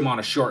huge amount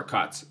of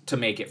shortcuts to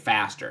make it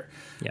faster.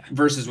 Yeah.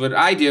 Versus what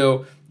I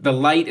do, the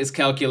light is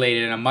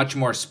calculated in a much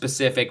more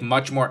specific,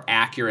 much more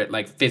accurate,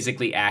 like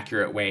physically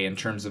accurate way in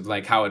terms of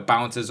like how it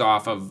bounces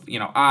off of,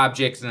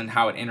 objects and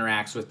how it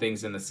interacts with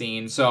things in the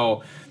scene.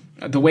 So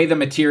the way the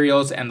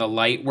materials and the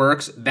light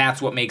works,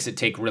 that's what makes it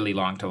take really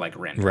long to like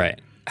render.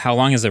 Right. How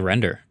long is a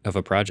render of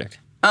a project?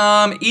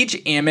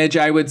 Each image,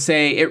 I would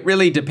say, it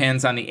really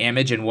depends on the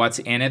image and what's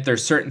in it.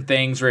 There's certain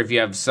things where if you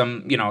have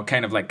some,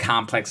 kind of like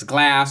complex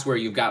glass where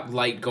you've got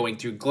light going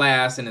through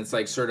glass and it's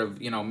like sort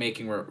of,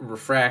 making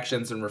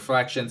refractions and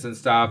reflections and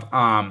stuff.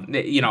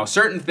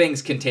 Certain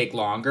things can take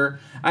longer.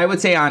 I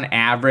would say on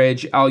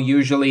average,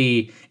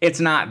 it's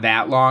not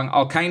that long.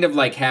 I'll kind of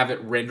like have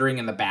it rendering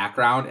in the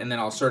background, and then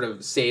I'll sort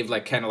of save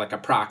like kind of like a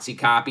proxy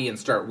copy and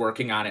start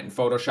working on it in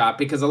Photoshop,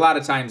 because all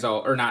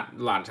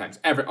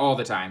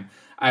the time,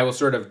 I will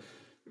sort of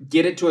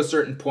get it to a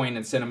certain point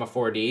in Cinema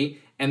 4D,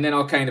 and then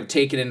I'll kind of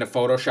take it into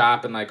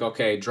Photoshop and like,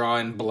 okay, draw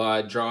in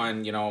blood, draw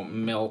in,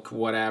 milk,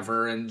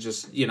 whatever, and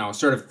just,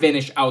 sort of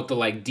finish out the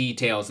like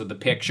details of the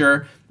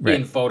picture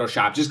in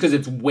Photoshop, just because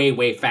it's way,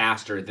 way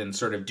faster than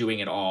sort of doing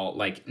it all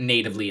like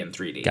natively in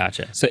 3D.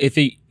 Gotcha. So if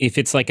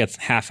it's like a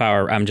half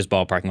hour, I'm just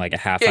ballparking like a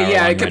half hour.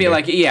 Yeah, it could be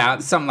like,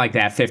 something like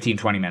that, 15,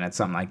 20 minutes,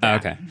 something like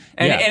that. Okay.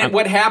 And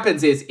what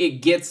happens is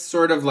it gets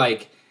sort of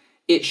like,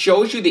 it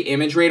shows you the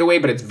image right away,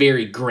 but it's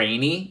very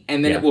grainy,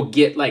 and then it will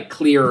get like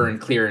clearer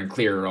and clearer and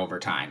clearer over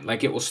time.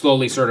 Like it will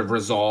slowly sort of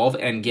resolve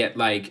and get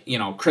like,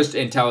 crystal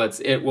until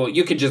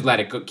you could just let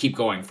it keep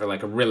going for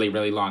like a really,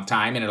 really long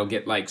time, and it'll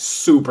get like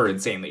super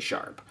insanely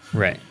sharp.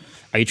 Right.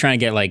 Are you trying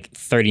to get like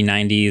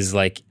 3090s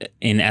like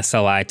in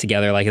SLI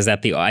together? Like, is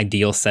that the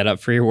ideal setup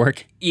for your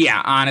work?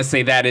 Yeah,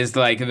 honestly, that is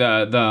like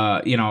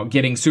the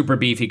getting super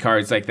beefy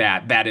cards like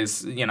that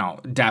is,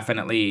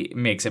 definitely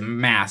makes a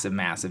massive,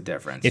 massive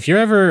difference. If you're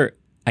ever,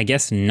 I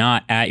guess,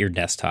 not at your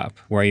desktop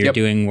where you're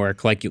doing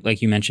work like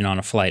you mentioned on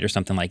a flight or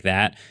something like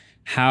that,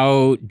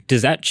 how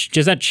does that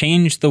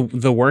change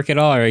the work at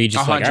all? Or are you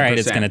just 100%. Like, all right,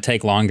 it's going to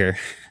take longer?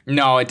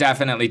 No, it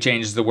definitely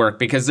changes the work,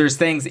 because there's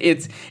things,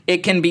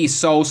 it can be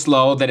so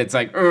slow that it's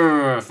like,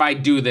 if I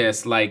do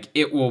this, like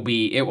it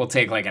will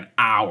take like an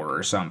hour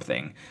or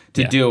something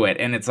to do it.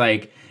 And it's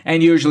like,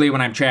 and usually when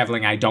I'm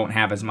traveling, I don't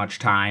have as much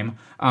time.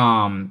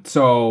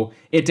 So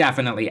it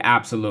definitely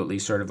absolutely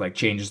sort of like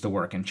changes the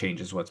work and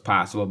changes what's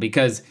possible,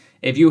 because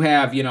if you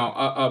have,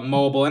 a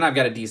mobile, and I've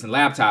got a decent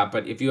laptop,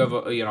 but if you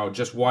have,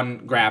 just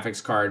one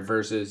graphics card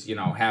versus,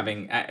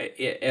 having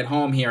at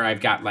home here, I've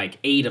got like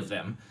 8 of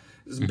them.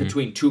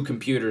 Between two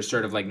computers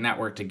sort of like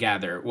networked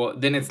together, well,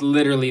 then it's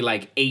literally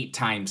like 8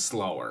 times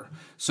slower.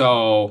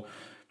 So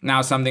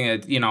now something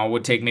that,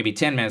 would take maybe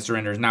 10 minutes to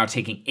render is now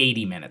taking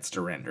 80 minutes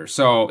to render.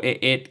 So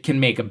it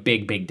can make a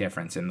big, big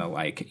difference in the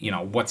like,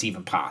 what's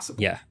even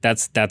possible. Yeah,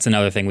 that's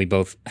another thing we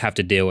both have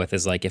to deal with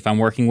is like, if I'm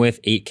working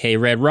with 8K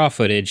red raw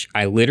footage,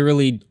 I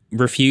literally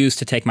refuse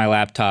to take my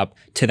laptop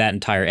to that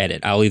entire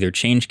edit. I'll either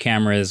change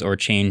cameras or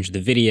change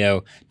the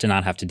video to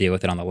not have to deal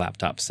with it on the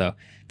laptop. So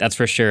that's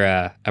for sure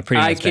a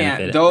pretty nice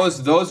benefit.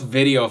 Those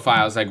video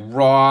files, like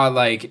raw,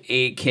 like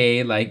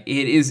 8K, like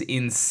it is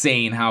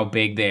insane how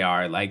big they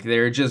are. Like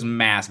they're just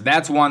massive.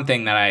 That's one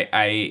thing that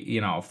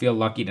I feel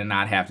lucky to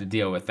not have to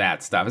deal with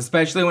that stuff,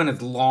 especially when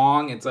it's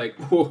long. It's like,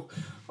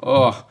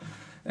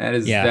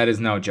 that is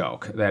no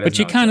joke. But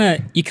you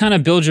kind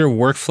of build your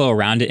workflow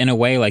around it in a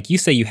way. Like you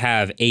say, you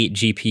have 8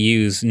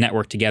 GPUs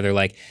networked together.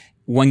 Like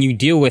when you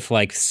deal with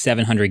like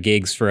 700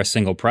 gigs for a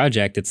single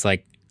project, it's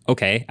like,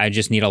 okay, I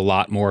just need a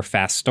lot more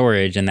fast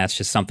storage, and that's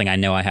just something I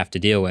know I have to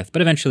deal with.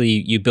 But eventually,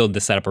 you build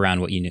the setup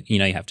around what you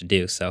know you have to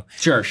do. So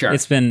sure,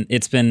 it's been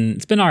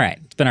all right.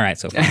 It's been all right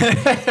so far.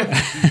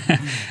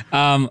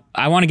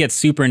 I want to get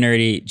super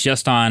nerdy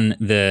just on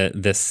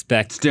the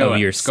spec of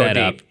your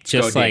setup.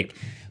 Just like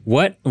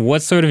what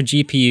sort of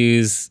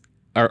GPUs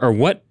or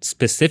what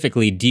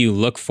specifically do you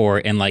look for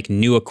in like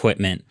new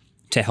equipment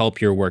to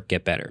help your work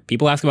get better?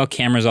 People ask about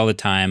cameras all the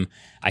time.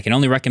 I can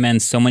only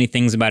recommend so many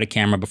things about a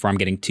camera before I'm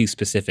getting too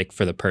specific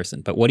for the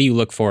person. But what do you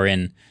look for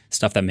in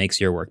stuff that makes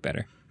your work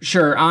better?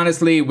 Sure.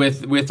 Honestly,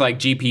 with like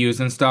GPUs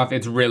and stuff,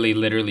 it's really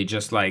literally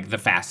just like the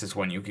fastest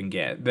one you can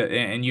get.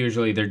 And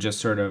usually they're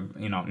just sort of,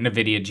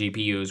 NVIDIA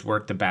GPUs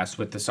work the best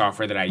with the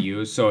software that I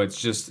use. So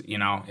it's just,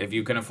 if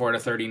you can afford a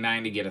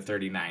 3090, get a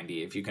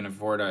 3090. If you can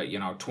afford a,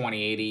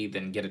 2080,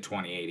 then get a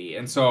 2080.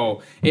 And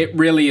so it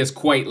really is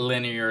quite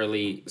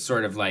linearly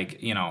sort of like,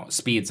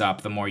 speeds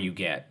up the more you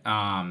get.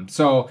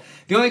 So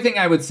the only thing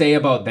I would say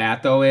about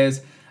that, though,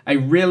 is I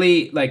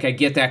really, I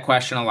get that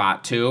question a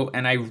lot too,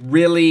 and I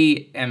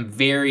really am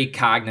very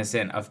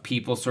cognizant of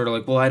people sort of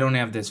like, well, I don't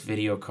have this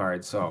video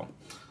card, so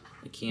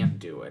I can't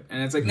do it.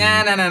 And it's like,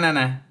 nah.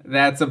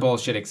 That's a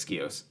bullshit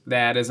excuse.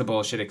 That is a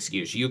bullshit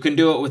excuse. You can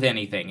do it with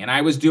anything. And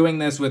I was doing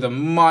this with a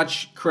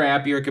much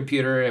crappier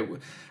computer.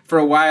 For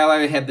a while,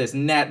 I had this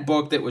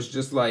netbook that was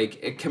just like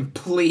a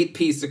complete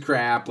piece of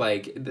crap.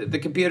 Like the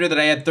computer that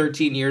I had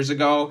 13 years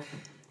ago,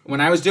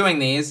 when I was doing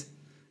these,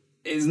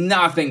 is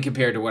nothing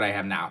compared to what I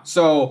have now.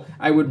 So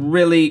I would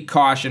really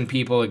caution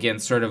people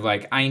against sort of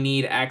like, I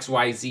need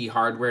XYZ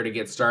hardware to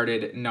get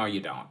started. No, you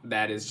don't.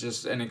 That is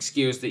just an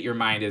excuse that your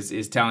mind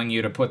is telling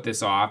you to put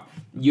this off.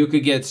 You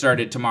could get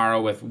started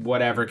tomorrow with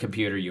whatever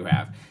computer you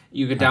have.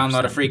 You could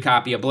download 100%. A free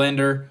copy of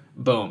Blender.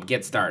 Boom,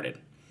 get started.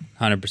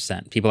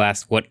 100%. People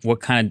ask, what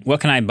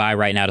can I buy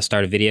right now to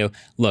start a video?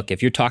 Look,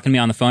 if you're talking to me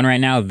on the phone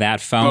right now, that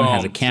phone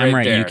has a camera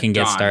right there. You can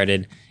get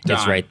started.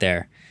 It's right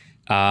there.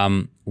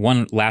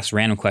 One last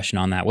random question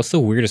on that. What's the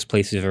weirdest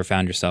place you've ever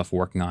found yourself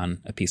working on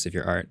a piece of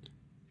your art?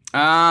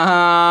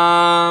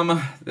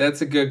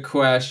 That's a good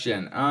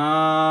question.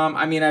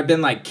 I mean, I've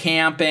been like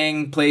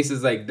camping,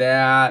 places like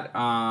that.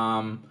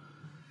 I've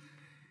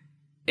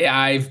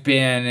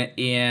been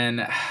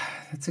in,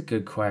 that's a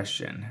good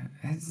question.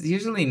 It's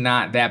usually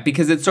not that,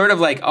 because it's sort of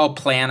like I'll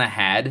plan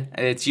ahead.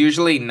 It's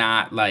usually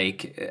not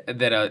like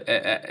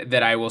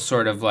that I will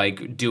sort of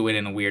like do it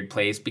in a weird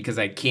place, because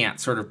I can't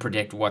sort of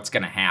predict what's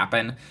going to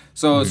happen.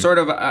 So sort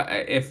of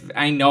if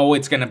I know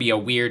it's going to be a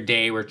weird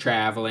day, we're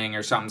traveling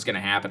or something's going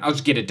to happen, I'll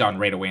just get it done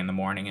right away in the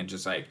morning, and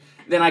just like,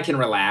 then I can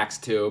relax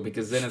too,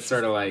 because then it's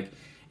sort of like,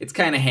 it's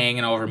kind of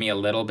hanging over me a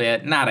little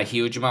bit. Not a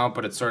huge amount,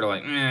 but it's sort of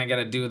like, I got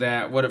to do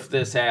that. What if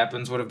this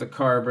happens? What if the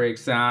car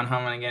breaks down? How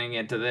am I going to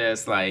get to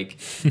this? Like,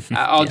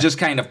 I'll just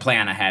kind of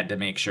plan ahead to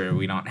make sure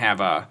we don't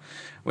have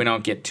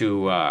another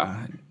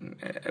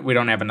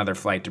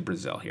flight to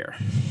Brazil here.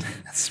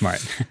 That's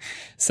smart.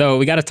 So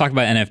we got to talk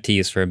about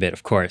NFTs for a bit,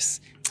 of course.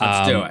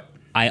 Let's do it.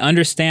 I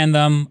understand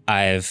them.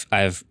 I've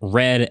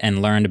read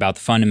and learned about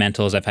the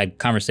fundamentals. I've had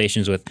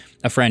conversations with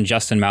a friend,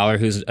 Justin Mauler,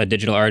 who's a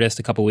digital artist,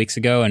 a couple weeks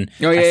ago, and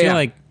I feel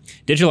like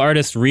digital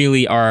artists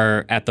really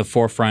are at the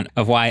forefront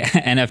of why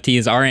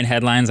NFTs are in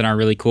headlines and are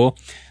really cool.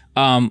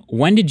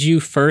 When did you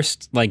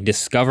first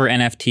discover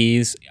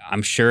NFTs?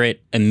 I'm sure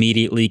it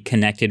immediately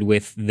connected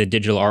with the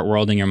digital art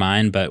world in your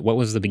mind, but what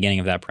was the beginning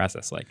of that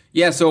process like?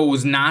 Yeah, so it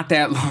was not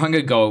that long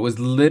ago. It was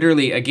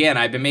literally, again,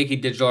 I've been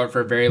making digital art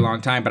for a very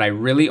long time, but I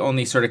really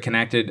only sort of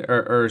connected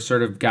or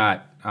sort of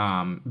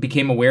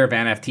became aware of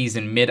NFTs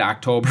in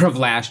mid-October of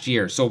last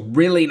year. So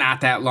really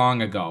not that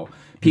long ago.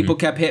 People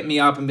kept hitting me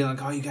up and being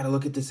like, oh, you got to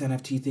look at this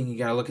NFT thing. You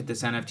got to look at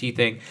this NFT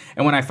thing.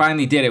 And when I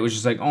finally did, it was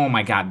just like, oh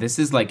my God, this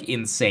is like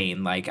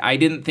insane. Like, I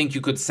didn't think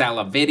you could sell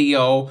a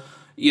video,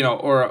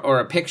 or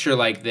a picture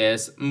like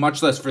this,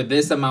 much less for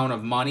this amount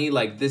of money.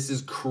 Like, this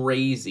is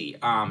crazy.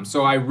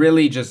 So I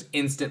really just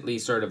instantly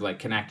sort of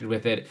connected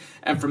with it.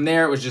 And from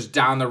there, it was just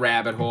down the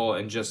rabbit hole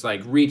and just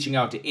reaching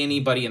out to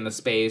anybody in the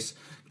space.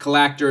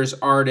 Collectors,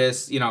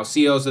 artists,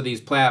 CEOs of these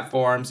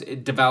platforms,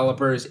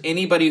 developers,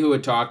 anybody who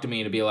would talk to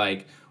me to be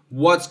like,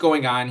 what's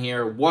going on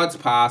here? What's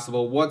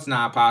possible? What's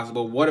not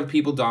possible? What have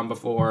people done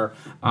before?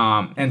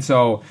 And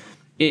so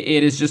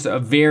it is just a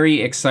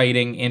very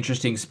exciting,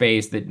 interesting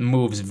space that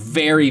moves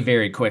very,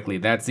 very quickly.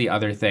 That's the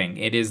other thing.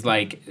 It is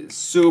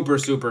super,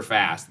 super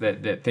fast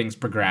that things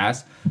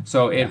progress.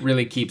 So it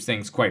really keeps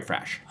things quite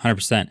fresh.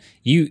 100%.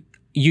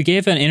 You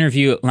gave an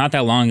interview not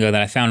that long ago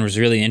that I found was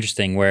really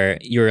interesting, where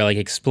you were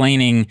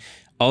explaining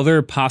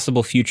other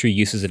possible future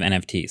uses of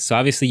NFTs. So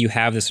obviously you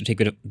have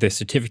the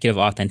certificate of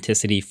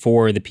authenticity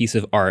for the piece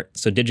of art.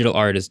 So digital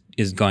art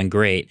is going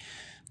great.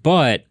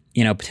 But,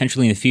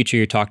 potentially in the future,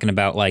 you're talking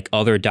about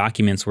other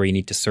documents where you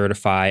need to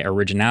certify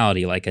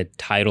originality, like a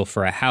title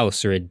for a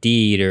house or a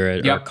deed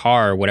or a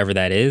car or whatever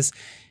that is.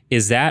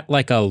 Is that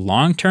a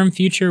long-term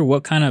future?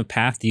 What kind of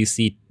path do you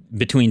see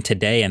between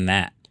today and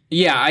that?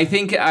 Yeah, I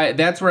think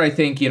that's where I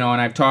think, and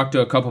I've talked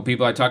to a couple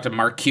people. I talked to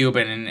Mark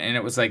Cuban, and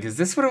it was like, is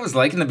this what it was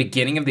like in the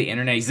beginning of the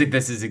internet? He's like,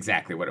 this is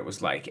exactly what it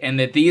was like. And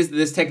that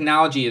this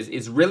technology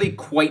is really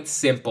quite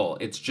simple.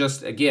 It's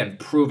just, again,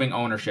 proving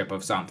ownership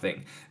of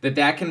something.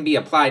 That can be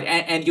applied,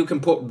 and you can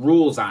put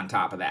rules on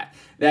top of that.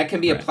 That can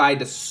be applied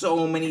to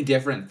so many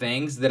different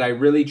things that I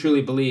really,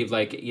 truly believe,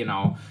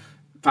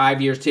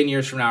 5 years, 10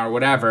 years from now, or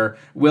whatever,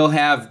 we'll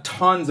have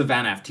tons of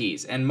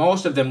NFTs. And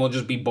most of them will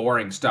just be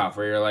boring stuff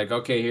where you're like,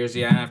 okay, here's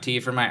the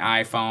NFT for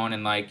my iPhone.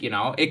 And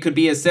it could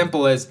be as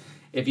simple as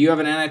if you have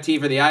an NFT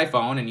for the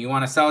iPhone and you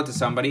want to sell it to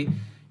somebody,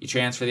 you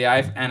transfer the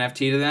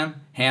NFT to them,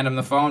 hand them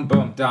the phone,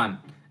 boom, done.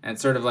 And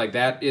sort of like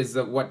that is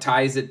what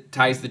ties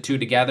the two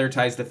together,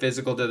 ties the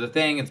physical to the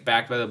thing. It's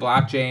backed by the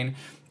blockchain.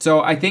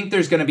 So I think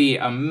there's going to be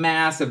a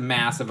massive,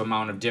 massive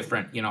amount of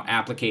different,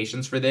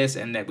 applications for this,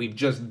 and that we've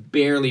just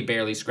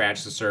barely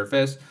scratched the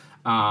surface.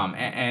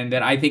 And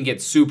that I think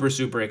it's super,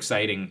 super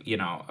exciting,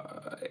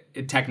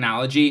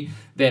 technology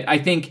that I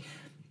think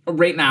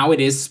right now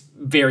it is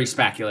very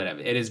speculative.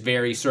 It is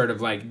very sort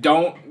of like,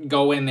 don't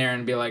go in there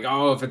and be like,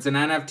 oh, if it's an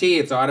NFT,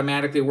 it's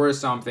automatically worth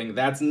something.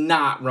 That's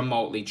not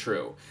remotely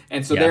true.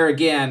 And so there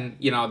again,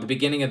 the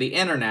beginning of the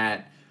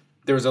internet,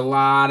 there was a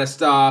lot of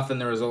stuff, and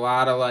there was a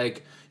lot of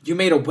like, you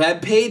made a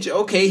web page?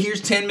 Okay,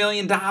 here's $10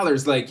 million.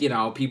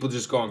 People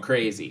just going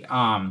crazy.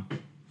 And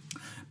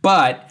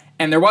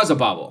there was a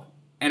bubble,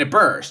 and it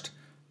burst,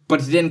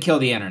 but it didn't kill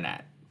the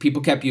internet.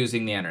 People kept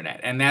using the internet.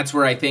 And that's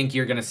where I think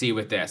you're going to see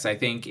with this. I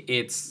think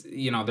it's,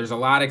 there's a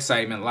lot of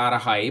excitement, a lot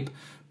of hype,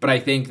 but I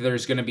think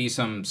there's going to be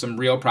some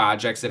real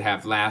projects that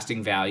have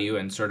lasting value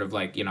and sort of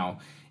like,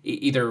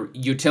 either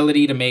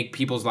utility to make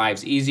people's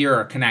lives easier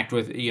or connect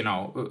with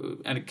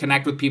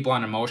people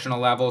on an emotional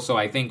level. So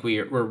I think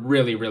we're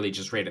really, really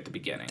just right at the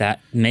beginning.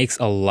 That makes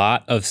a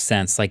lot of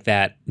sense. Like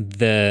that,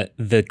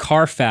 the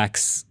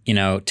Carfax,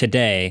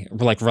 today,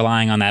 like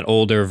relying on that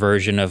older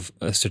version of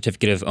a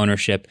certificate of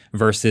ownership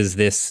versus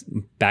this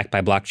backed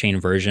by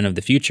blockchain version of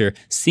the future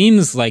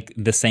seems like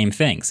the same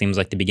thing. Seems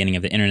like the beginning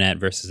of the internet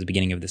versus the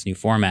beginning of this new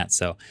format.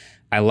 So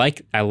I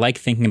like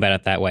thinking about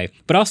it that way.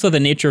 But also the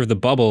nature of the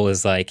bubble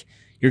is like,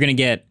 you're going to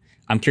get,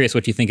 I'm curious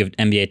what you think of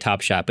NBA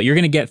Top Shot, but you're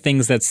going to get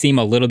things that seem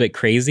a little bit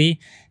crazy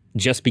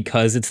just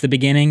because it's the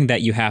beginning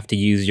that you have to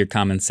use your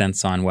common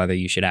sense on whether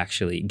you should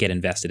actually get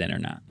invested in or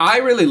not. I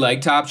really like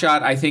Top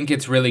Shot. I think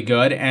it's really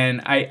good.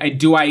 And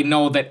I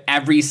know that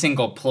every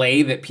single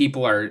play that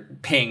people are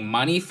paying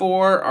money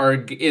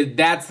for,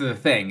 that's the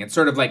thing. It's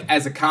sort of like,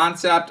 as a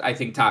concept, I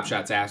think Top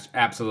Shot's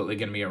absolutely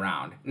going to be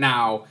around.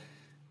 Now,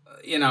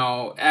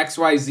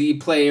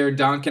 XYZ player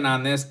dunking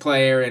on this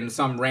player in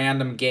some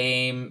random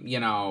game, it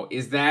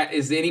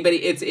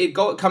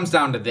comes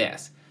down to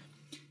this.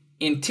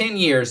 In 10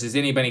 years, is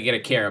anybody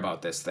going to care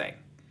about this thing?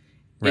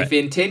 Right. If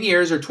in 10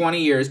 years or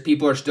 20 years,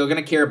 people are still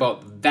going to care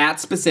about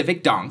that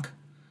specific dunk,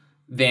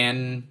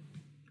 then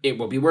it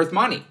will be worth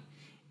money.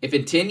 If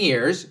in 10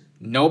 years,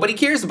 nobody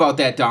cares about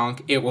that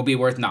dunk, it will be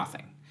worth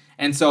nothing.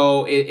 And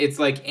so it's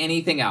like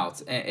anything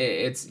else.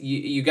 It's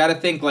you got to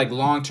think like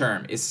long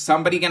term. Is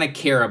somebody going to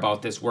care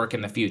about this work in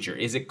the future?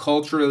 Is it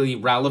culturally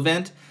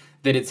relevant?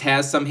 That it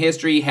has some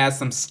history, has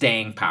some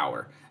staying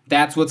power.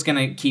 That's what's going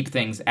to keep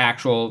things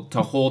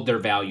to hold their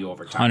value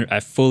over time.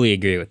 I fully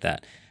agree with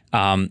that.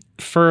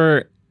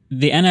 For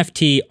the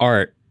NFT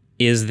art,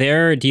 do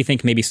you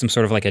think maybe some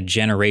sort of like a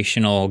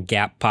generational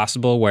gap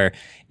possible where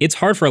it's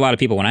hard for a lot of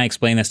people? When I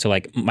explain this to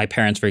like my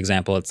parents, for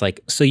example, it's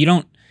like, so you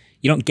don't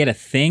get a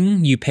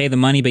thing, you pay the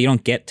money, but you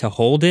don't get to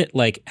hold it.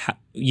 Like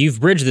you've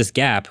bridged this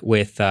gap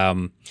with,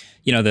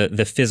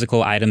 the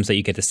physical items that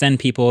you get to send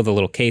people, the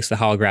little case, the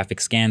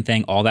holographic scan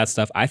thing, all that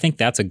stuff. I think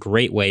that's a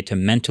great way to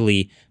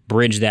mentally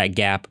bridge that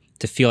gap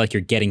to feel like you're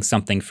getting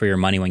something for your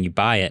money when you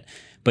buy it.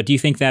 But do you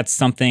think that's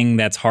something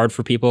that's hard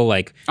for people,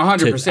 like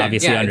 100%, to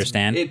obviously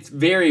understand? It's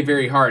very,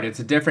 very hard. It's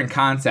a different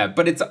concept,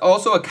 but it's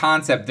also a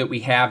concept that we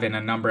have in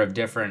a number of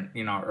different,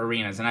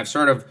 arenas. And I've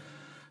sort of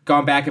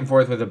gone back and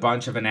forth with a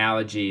bunch of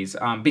analogies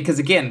because,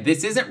 again,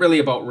 this isn't really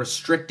about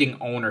restricting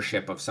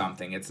ownership of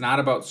something. It's not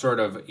about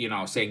sort of,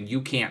 saying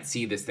you can't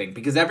see this thing,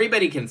 because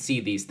everybody can see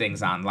these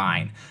things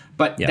online.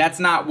 But that's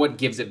not what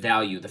gives it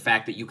value, the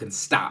fact that you can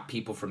stop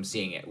people from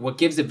seeing it. What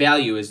gives it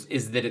value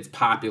is that it's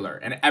popular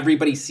and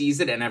everybody sees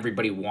it and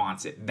everybody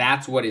wants it.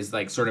 That's what is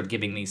like sort of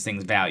giving these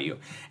things value.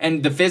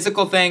 And the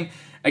physical thing,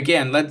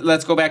 again,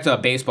 let's go back to a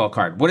baseball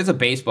card. What is a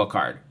baseball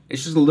card?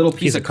 It's just a little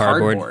piece of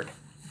cardboard.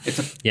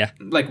 It's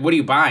like, what are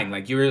you buying?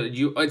 Like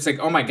it's like,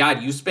 oh my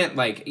God, you spent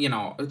like,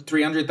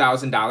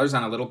 $300,000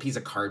 on a little piece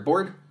of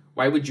cardboard.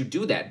 Why would you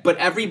do that? But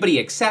everybody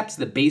accepts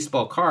that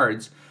baseball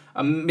cards,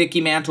 a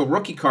Mickey Mantle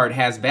rookie card,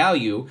 has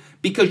value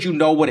because you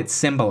know what it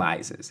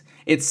symbolizes.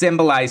 It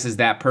symbolizes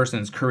that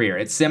person's career.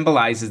 It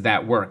symbolizes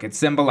that work. It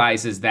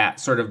symbolizes that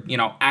sort of,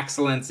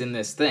 excellence in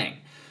this thing.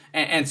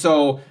 And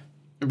so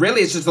really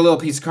it's just a little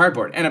piece of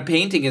cardboard. And a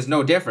painting is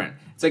no different.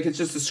 It's like it's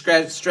just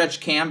a stretched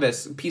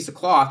canvas, piece of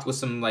cloth with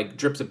some like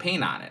drips of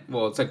paint on it.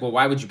 Well, it's like, well,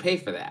 why would you pay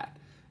for that?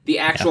 The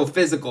actual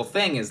physical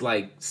thing is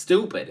like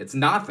stupid. It's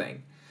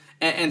nothing.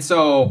 And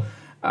so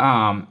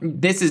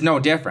This is no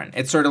different.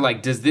 It's sort of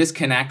like, does this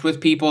connect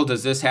with people?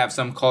 Does this have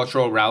some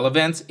cultural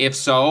relevance? If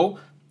so,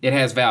 it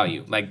has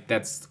value. Like,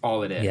 that's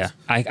all it is. Yeah.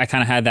 I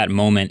kind of had that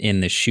moment in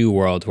the shoe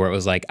world where it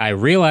was like, I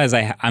realize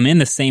I'm in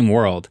the same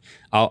world.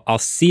 I'll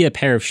see a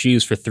pair of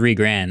shoes for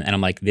 $3,000 and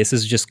I'm like, this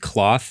is just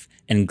cloth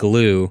and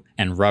glue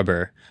and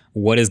rubber.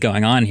 What is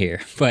going on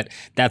here? But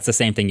that's the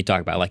same thing you talk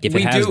about. Like, if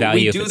it has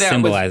value, if it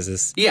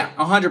symbolizes.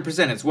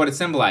 100%. It's what it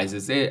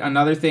symbolizes.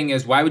 Another thing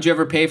is, why would you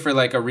ever pay for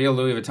like a real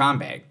Louis Vuitton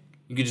bag?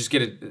 You could just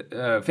get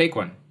a fake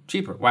one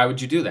cheaper. Why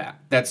would you do that?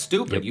 That's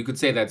stupid. Yep. You could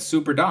say that's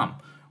super dumb.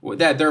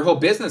 That their whole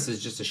business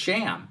is just a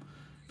sham,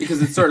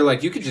 because it's sort of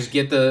like you could just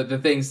get the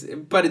things,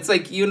 but it's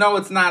like,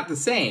 it's not the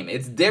same.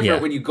 It's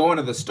different when you go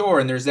into the store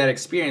and there's that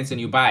experience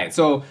and you buy it.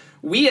 So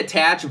we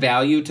attach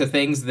value to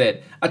things,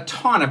 that a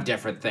ton of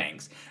different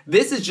things.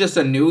 This is just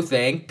a new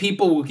thing.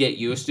 People will get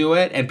used to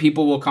it and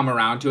people will come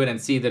around to it and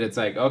see that it's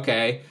like,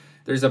 okay,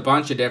 there's a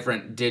bunch of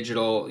different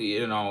digital,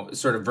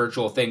 sort of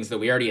virtual things that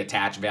we already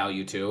attach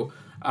value to.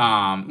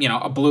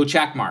 A blue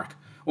check mark.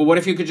 Well, what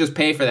if you could just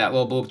pay for that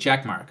little blue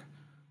check mark?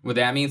 Would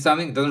that mean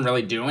something? It doesn't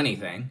really do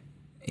anything.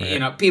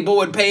 Right. People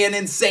would pay an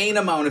insane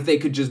amount if they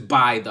could just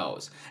buy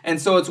those. And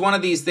so it's one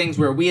of these things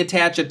where we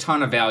attach a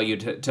ton of value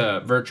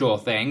to virtual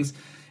things.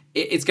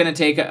 It's going to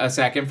take a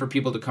second for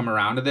people to come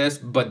around to this,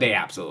 but they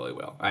absolutely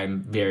will.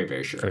 I'm very,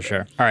 very sure. For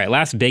sure. All right,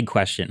 last big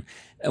question.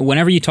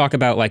 Whenever you talk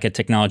about like a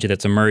technology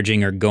that's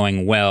emerging or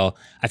going well,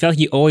 I feel like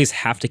you always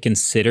have to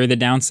consider the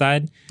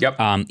downside.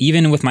 Yep.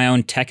 Even with my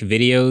own tech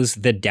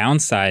videos, the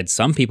downside,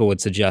 some people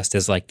would suggest,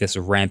 is like this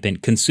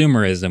rampant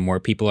consumerism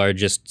where people are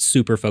just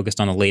super focused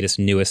on the latest,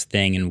 newest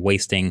thing and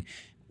wasting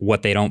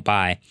what they don't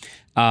buy.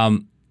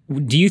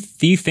 Do you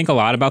think a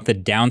lot about the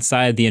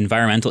downside, the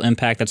environmental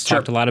impact that's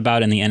talked a lot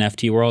about in the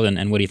NFT world,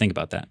 and what do you think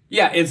about that?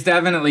 Yeah, it's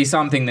definitely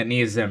something that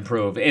needs to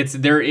improve.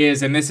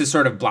 And this is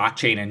sort of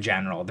blockchain in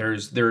general.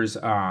 There's sort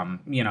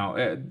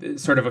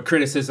of a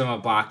criticism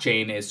of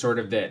blockchain is sort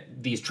of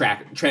that these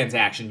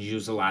transactions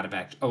use a lot of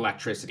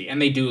electricity, and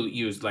they do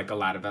use like a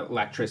lot of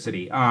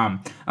electricity.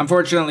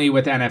 Unfortunately,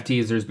 with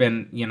NFTs, there's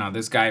been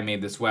this guy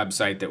made this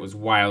website that was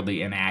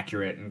wildly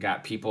inaccurate and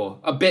got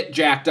people a bit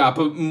jacked up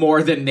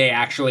more than they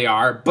actually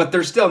are. But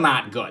they're still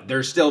not good.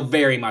 There's still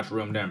very much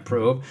room to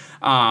improve.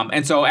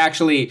 And so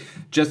actually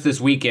just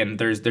this weekend,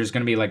 there's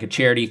going to be like a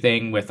charity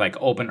thing with like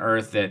Open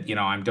Earth that,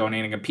 I'm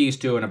donating a piece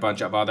to and a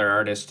bunch of other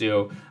artists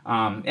do.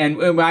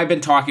 And I've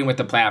been talking with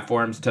the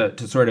platforms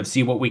to sort of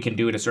see what we can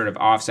do to sort of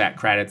offset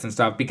credits and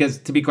stuff, because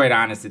to be quite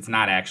honest, it's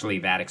not actually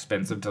that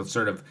expensive to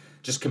sort of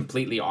just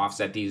completely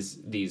offset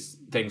these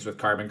things with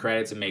carbon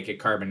credits and make it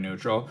carbon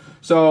neutral.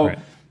 So right.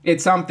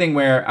 It's something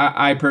where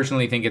I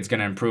personally think it's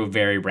going to improve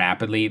very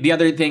rapidly. The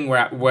other thing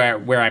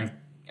where I'm,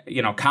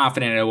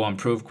 confident it will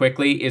improve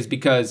quickly is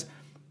because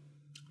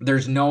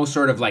there's no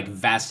sort of like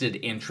vested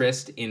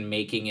interest in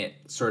making it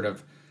sort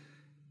of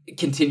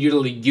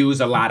continually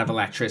use a lot of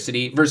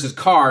electricity versus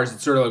cars.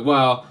 It's sort of like,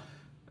 well,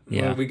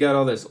 we got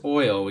all this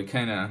oil.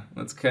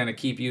 Let's kind of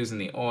keep using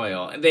the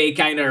oil. And they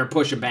kind of are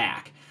pushing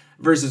back.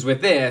 Versus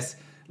with this,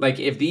 like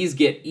if these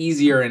get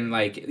easier and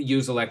like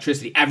use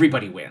electricity,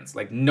 everybody wins.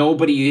 Like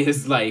nobody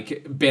is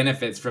like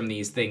benefits from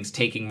these things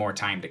taking more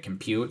time to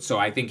compute. So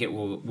I think it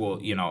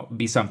will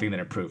be something that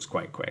improves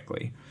quite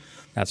quickly.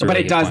 But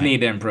it does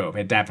need to improve.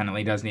 It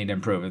definitely does need to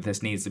improve if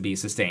this needs to be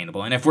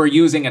sustainable. And if we're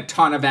using a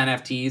ton of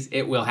NFTs,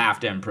 it will have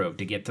to improve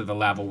to get to the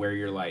level where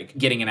you're like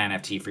getting an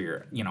NFT for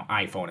your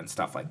iPhone and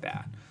stuff like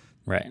that.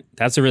 Right.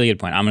 That's a really good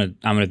point. I'm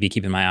gonna be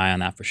keeping my eye on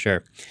that for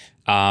sure.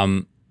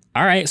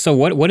 All right, so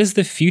what is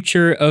the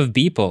future of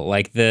Beeple?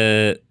 Like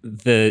the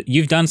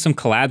you've done some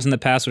collabs in the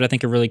past, which I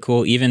think are really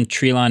cool. Even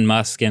Elon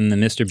Musk and the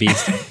Mr.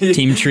 Beast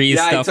Team Trees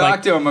stuff. Yeah, I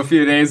talked to him a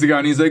few days ago,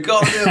 and he's like,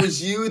 "Oh, that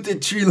was you with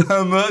the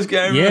Elon Musk."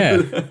 I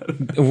remember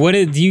that. What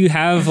do you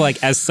have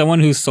like as someone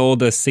who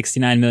sold a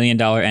 $69 million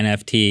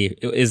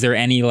NFT? Is there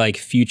any like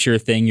future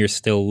thing you're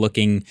still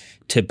looking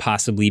to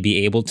possibly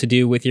be able to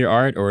do with your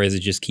art, or is it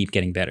just keep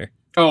getting better?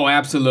 Oh,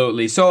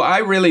 absolutely. So I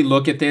really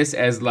look at this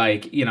as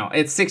like,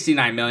 it's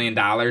 $69 million.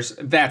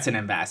 That's an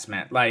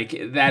investment.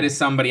 Like that is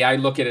somebody, I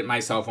look at it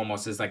myself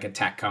almost as like a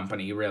tech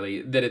company,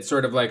 really, that it's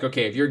sort of like,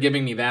 okay, if you're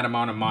giving me that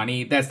amount of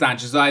money, that's not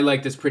just, I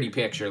like this pretty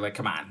picture. Like,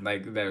 come on,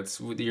 like that's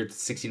your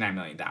 $69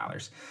 million.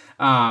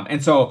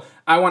 And so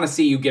I want to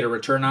see you get a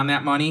return on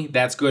that money.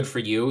 That's good for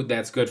you.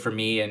 That's good for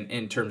me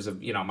in terms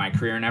of, my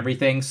career and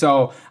everything.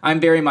 So I'm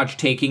very much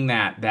taking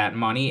that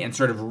money and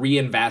sort of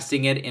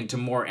reinvesting it into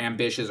more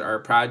ambitious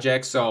art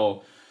projects.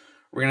 So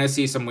we're going to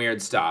see some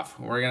weird stuff.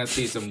 We're going to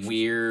see some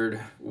weird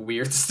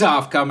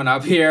stuff coming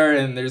up here.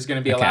 And there's going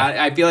to be a lot.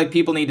 I feel like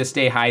people need to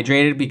stay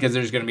hydrated because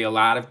there's going to be a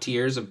lot of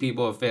tears of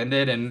people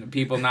offended and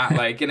people not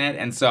liking it.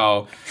 And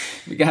so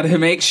we got to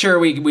make sure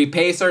we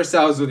pace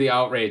ourselves with the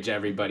outrage,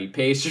 everybody.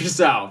 Pace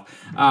yourself.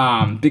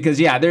 Because,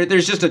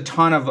 there's just a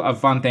ton of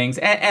fun things.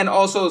 And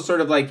also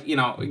sort of like,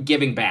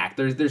 giving back.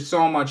 There's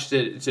so much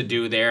to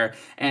do there.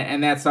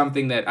 And that's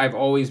something that I've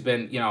always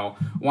been,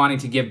 wanting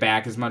to give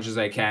back as much as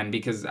I can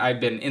because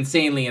I've been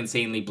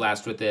insanely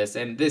blessed with this.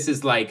 And this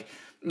is like,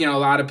 a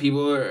lot of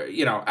people are,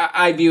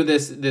 I view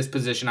this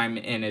position I'm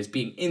in as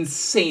being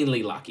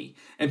insanely lucky.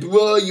 And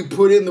well, you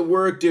put in the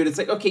work, dude. It's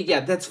like, okay,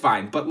 yeah, that's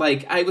fine. But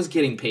like, I was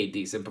getting paid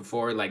decent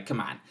before. Like, come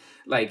on.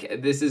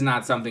 Like, this is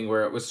not something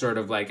where it was sort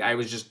of like I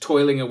was just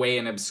toiling away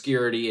in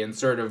obscurity and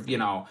sort of,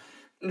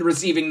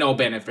 receiving no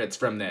benefits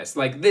from this.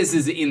 Like, this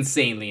is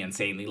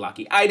insanely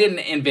lucky. I didn't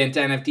invent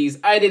NFTs.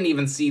 I didn't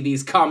even see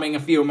these coming a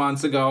few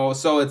months ago.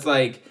 So it's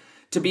like,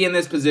 to be in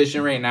this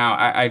position right now,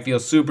 I feel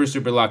super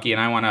lucky, and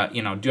I want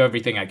to, do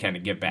everything I can to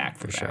give back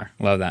for that. Sure.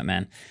 Love that,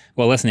 man.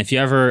 Well, listen, if you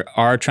ever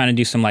are trying to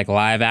do some like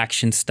live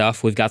action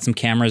stuff, we've got some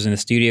cameras in the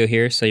studio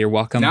here, so you're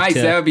welcome. Nice.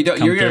 That would be dope.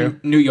 You're in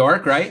New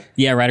York, right?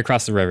 Yeah, right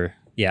across the river.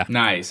 Yeah.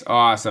 Nice.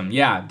 Awesome.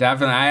 Yeah,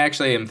 definitely. I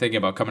actually am thinking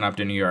about coming up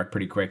to New York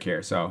pretty quick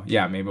here. So,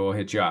 yeah, maybe we'll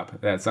hit you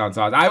up. That sounds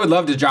awesome. I would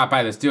love to drop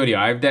by the studio.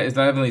 I've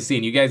definitely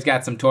seen you guys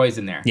got some toys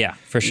in there. Yeah,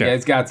 for sure. You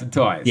guys got some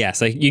toys. Yeah,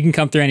 so you can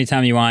come through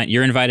anytime you want.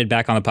 You're invited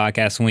back on the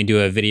podcast when we do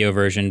a video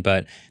version,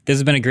 but this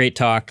has been a great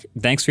talk.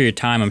 Thanks for your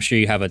time. I'm sure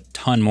you have a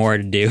ton more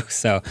to do,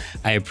 so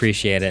I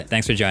appreciate it.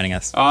 Thanks for joining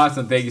us.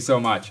 Awesome. Thank you so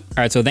much.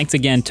 All right, so thanks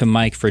again to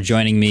Mike for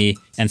joining me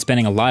and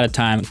spending a lot of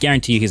time.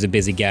 Guarantee you he's a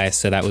busy guy,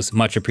 so that was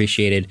much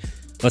appreciated.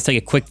 Let's take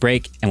a quick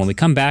break, and when we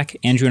come back,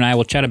 Andrew and I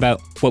will chat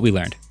about what we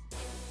learned.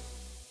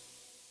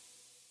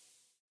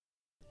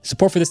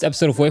 Support for this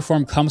episode of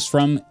Waveform comes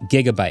from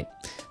Gigabyte.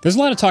 There's a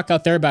lot of talk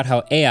out there about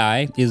how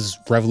AI is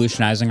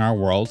revolutionizing our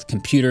world.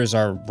 Computers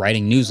are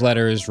writing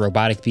newsletters,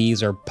 robotic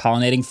bees are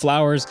pollinating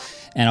flowers,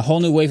 and a whole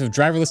new wave of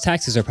driverless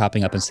taxis are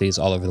popping up in cities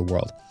all over the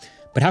world.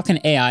 But how can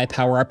AI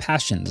power our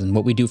passions and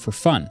what we do for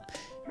fun?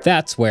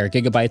 That's where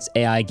Gigabyte's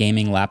AI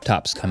gaming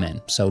laptops come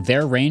in. So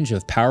their range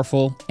of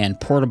powerful and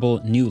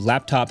portable new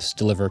laptops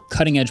deliver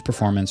cutting-edge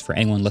performance for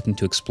anyone looking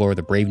to explore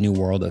the brave new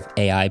world of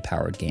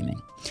AI-powered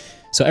gaming.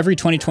 So every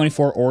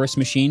 2024 Aorus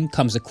machine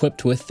comes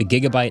equipped with the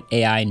Gigabyte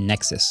AI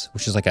Nexus,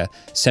 which is like a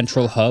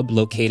central hub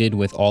located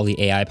with all the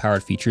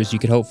AI-powered features you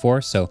could hope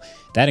for. So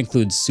that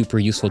includes super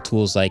useful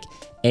tools like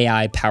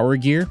AI Power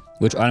Gear,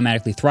 which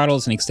automatically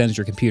throttles and extends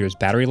your computer's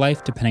battery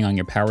life depending on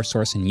your power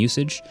source and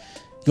usage.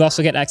 You'll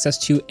also get access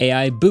to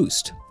AI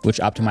Boost, which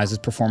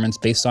optimizes performance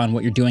based on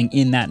what you're doing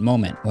in that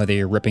moment, whether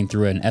you're ripping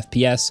through an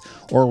FPS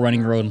or running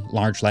your own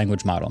large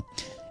language model.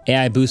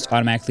 AI Boost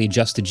automatically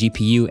adjusts the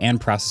GPU and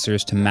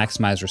processors to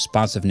maximize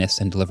responsiveness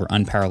and deliver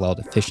unparalleled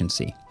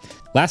efficiency.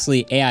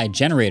 Lastly, AI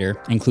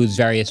Generator includes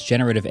various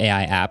generative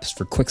AI apps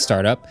for quick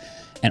startup,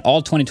 and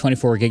all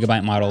 2024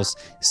 Gigabyte models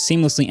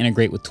seamlessly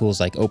integrate with tools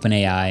like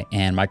OpenAI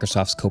and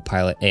Microsoft's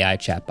Copilot AI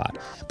chatbot.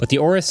 But the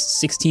Aorus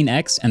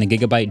 16X and the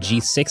Gigabyte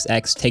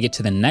G6X take it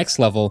to the next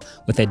level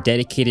with a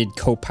dedicated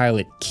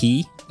Copilot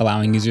key,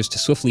 allowing users to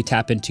swiftly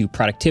tap into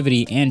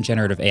productivity and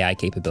generative AI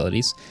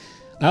capabilities.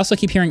 I also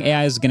keep hearing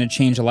AI is going to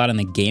change a lot in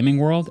the gaming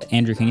world.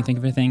 Andrew, can you think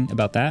of anything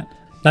about that?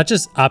 Not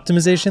just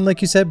optimization,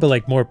 like you said, but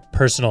like more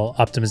personal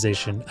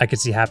optimization I could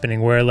see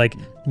happening where like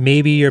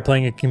maybe you're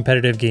playing a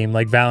competitive game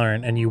like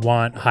Valorant and you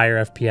want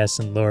higher FPS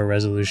and lower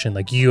resolution,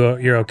 like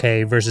you're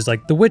okay, versus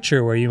like The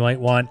Witcher where you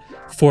might want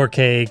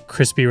 4K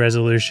crispy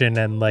resolution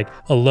and like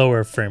a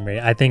lower frame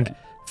rate. I think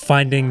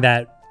finding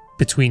that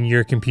between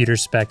your computer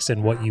specs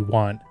and what you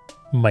want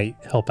might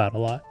help out a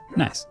lot.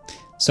 Nice.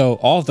 So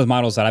all of the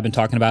models that I've been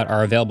talking about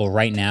are available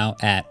right now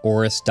at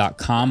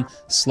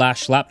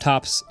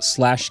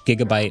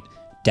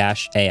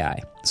aorus.com/laptops/gigabyte-AI.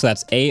 So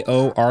that's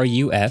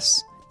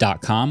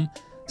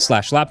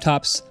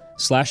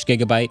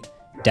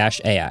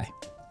aorus.com/laptops/gigabyte-AI.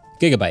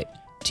 Gigabyte.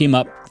 Team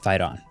up,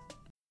 fight on.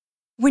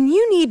 When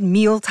you need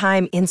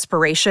mealtime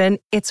inspiration,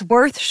 it's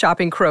worth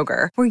shopping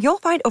Kroger, where you'll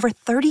find over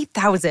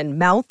 30,000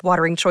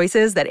 mouth-watering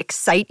choices that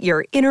excite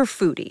your inner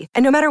foodie.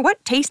 And no matter what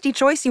tasty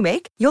choice you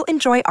make, you'll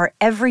enjoy our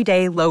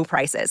everyday low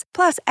prices,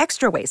 plus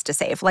extra ways to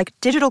save, like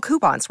digital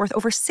coupons worth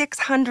over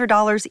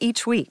 $600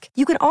 each week.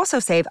 You can also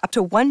save up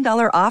to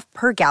 $1 off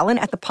per gallon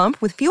at the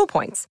pump with fuel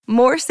points.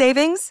 More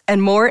savings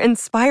and more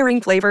inspiring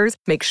flavors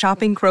make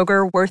shopping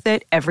Kroger worth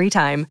it every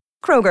time.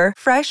 Kroger,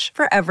 fresh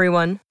for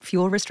everyone.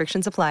 Fuel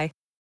restrictions apply.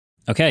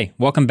 Okay,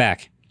 welcome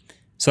back.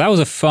 So that was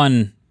a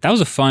fun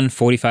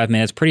 45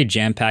 minutes, pretty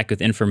jam-packed with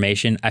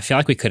information. I feel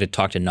like we could have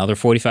talked another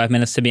 45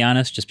 minutes, to be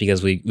honest, just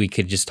because we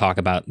could just talk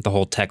about the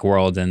whole tech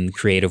world and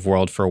creative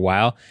world for a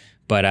while.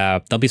 But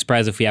don't be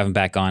surprised if we have him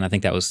back on. I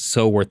think that was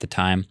so worth the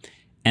time.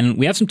 And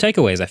we have some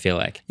takeaways, I feel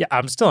like. Yeah,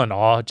 I'm still in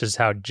awe just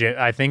how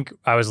I think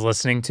I was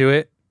listening to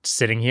it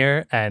sitting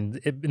here and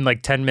in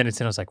like 10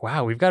 minutes and I was like,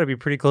 wow, we've got to be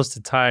pretty close to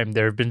time.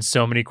 There have been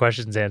so many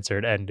questions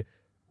answered and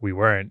we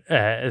weren't. So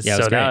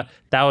that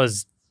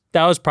was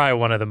probably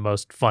one of the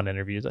most fun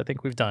interviews I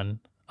think we've done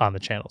on the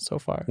channel so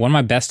far. One of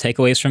my best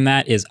takeaways from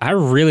that is I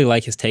really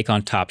like his take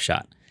on Top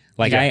Shot.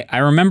 Like I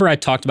remember I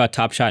talked about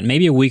Top Shot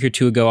maybe a week or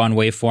two ago on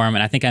Waveform,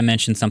 and I think I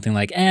mentioned something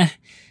like,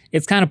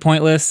 it's kind of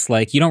pointless.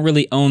 Like you don't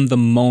really own the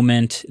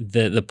moment.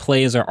 The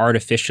plays are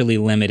artificially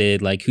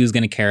limited. Like who's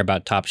going to care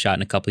about Top Shot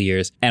in a couple of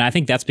years? And I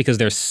think that's because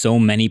there's so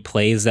many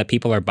plays that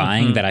people are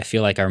buying that I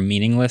feel like are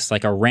meaningless.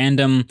 Like a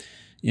random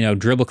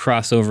dribble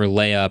crossover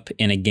layup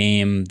in a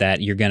game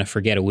that you're going to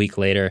forget a week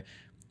later.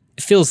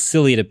 It feels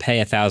silly to pay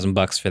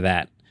 $1,000 for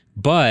that.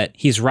 But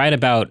he's right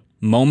about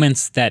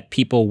moments that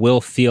people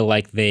will feel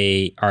like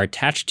they are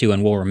attached to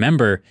and will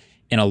remember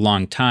in a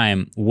long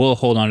time will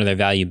hold on to their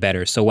value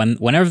better. So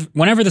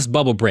whenever this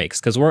bubble breaks,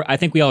 because I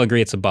think we all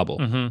agree it's a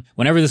bubble.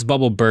 Whenever this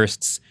bubble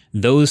bursts,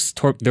 those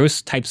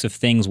types of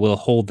things will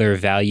hold their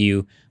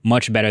value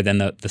much better than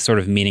the sort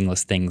of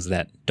meaningless things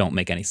that don't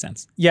make any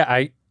sense.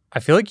 Yeah, I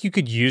feel like you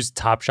could use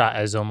Top Shot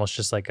as almost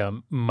just like a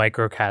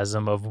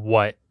microcosm of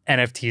what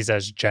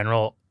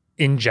NFTs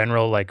in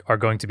general like are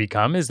going to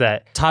become. Is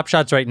that Top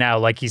Shots right now,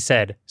 like he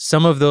said,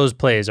 some of those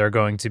plays are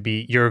going to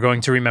be, you're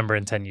going to remember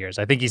in 10 years.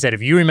 I think he said,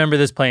 if you remember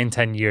this play in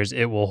 10 years,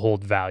 it will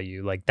hold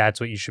value. Like that's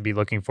what you should be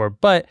looking for.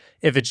 But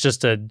if it's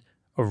just a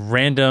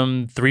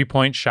random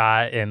 3-point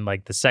shot in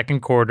like the second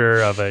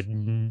quarter of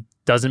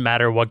doesn't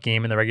matter what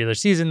game in the regular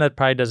season, that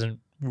probably doesn't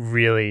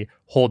really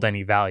hold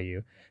any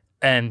value.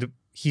 And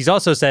he's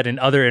also said in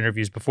other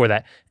interviews before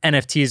that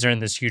NFTs are in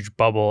this huge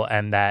bubble,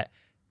 and that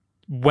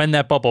when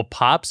that bubble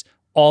pops,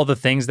 all the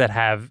things that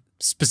have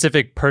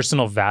specific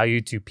personal value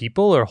to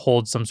people or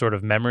hold some sort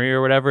of memory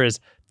or whatever,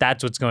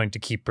 that's what's going to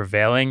keep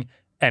prevailing.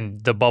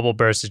 And the bubble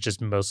burst is just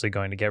mostly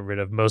going to get rid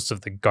of most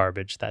of the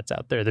garbage that's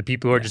out there. The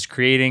people who are just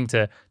creating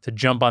to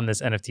jump on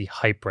this NFT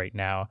hype right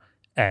now.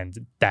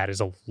 And that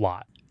is a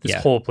lot. This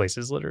whole place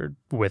is littered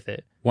with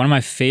it. One of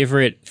my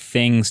favorite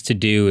things to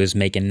do is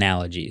make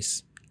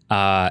analogies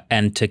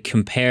and to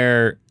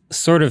compare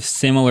sort of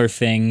similar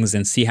things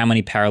and see how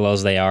many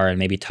parallels they are and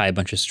maybe tie a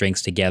bunch of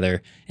strings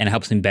together, and it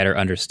helps me better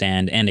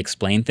understand and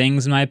explain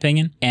things, in my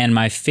opinion. And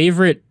my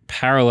favorite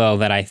parallel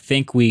that I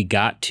think we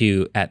got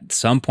to at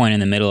some point in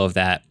the middle of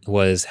that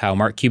was how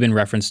Mark Cuban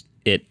referenced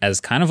it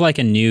as kind of like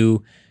a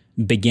new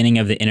beginning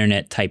of the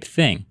internet type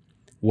thing,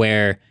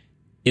 where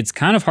it's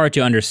kind of hard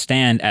to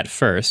understand at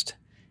first,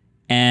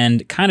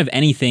 and kind of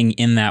anything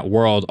in that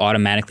world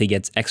automatically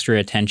gets extra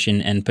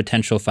attention and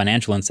potential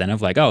financial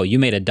incentive, like, oh, you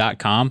made a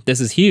 .com? This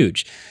is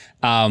huge.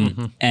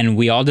 And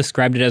we all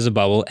described it as a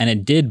bubble, and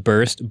it did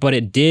burst, but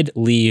it did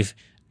leave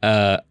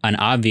an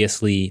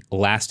obviously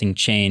lasting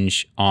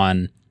change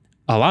on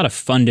a lot of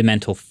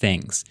fundamental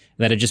things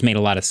that it just made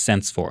a lot of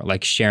sense for,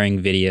 like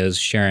sharing videos,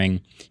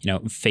 sharing,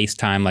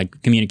 FaceTime,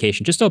 like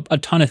communication, just a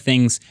ton of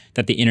things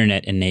that the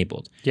internet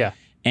enabled. Yeah.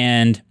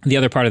 And the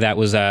other part of that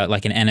was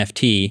like an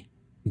NFT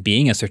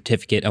being a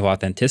certificate of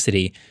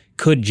authenticity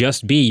could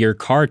just be your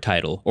car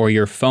title or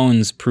your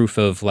phone's proof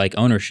of like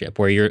ownership,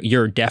 where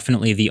you're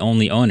definitely the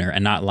only owner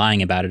and not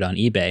lying about it on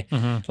eBay.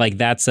 Like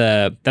that's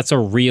a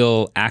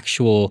real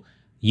actual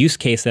use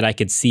case that I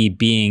could see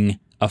being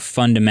a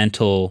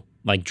fundamental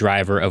like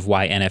driver of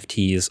why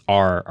NFTs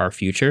are our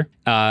future.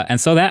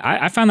 And so that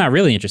I found that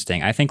really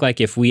interesting. I think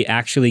like if we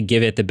actually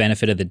give it the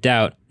benefit of the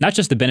doubt, not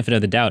just the benefit of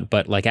the doubt,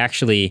 but like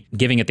actually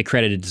giving it the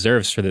credit it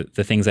deserves for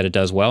the things that it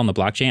does well in the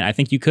blockchain, I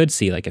think you could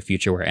see like a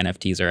future where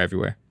NFTs are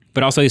everywhere.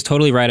 But also he's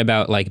totally right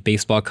about like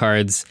baseball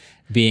cards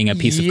being a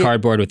piece of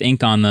cardboard with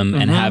ink on them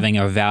and having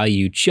a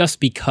value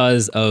just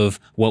because of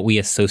what we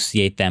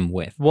associate them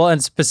with. Well,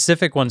 and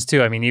specific ones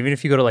too. I mean, even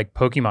if you go to like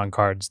Pokemon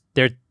cards,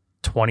 they're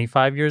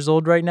 25 years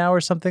old right now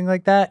or something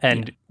like that.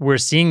 And we're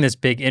seeing this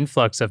big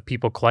influx of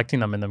people collecting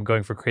them and them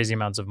going for crazy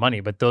amounts of money.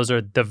 But those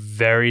are the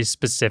very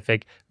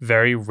specific,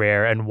 very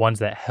rare, and ones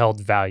that held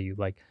value.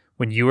 Like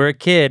when you were a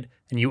kid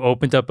and you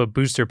opened up a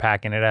booster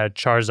pack and it had a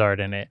Charizard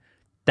in it,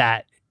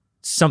 that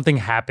something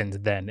happened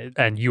then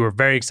and you were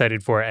very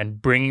excited for it. And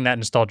bringing that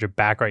nostalgia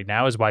back right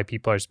now is why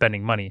people are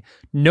spending money.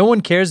 No one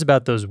cares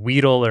about those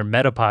Weedle or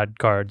Metapod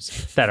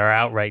cards that are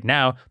out right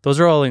now. Those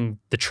are all in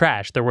the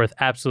trash. They're worth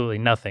absolutely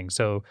nothing.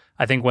 So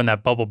I think when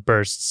that bubble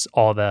bursts,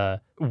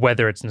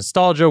 whether it's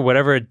nostalgia,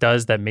 whatever it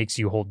does that makes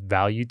you hold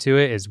value to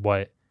it is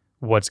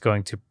what's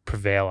going to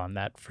prevail on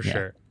that for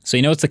sure. So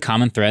it's a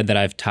common thread that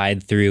I've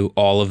tied through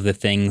all of the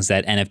things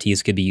that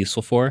NFTs could be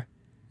useful for?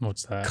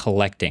 What's that?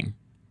 Collecting.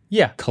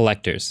 Yeah.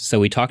 Collectors.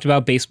 So we talked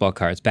about baseball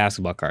cards,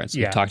 basketball cards.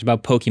 We talked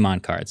about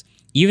Pokemon cards.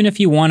 Even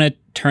if you want to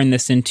turn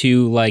this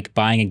into like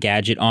buying a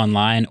gadget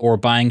online or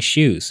buying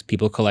shoes,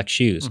 people collect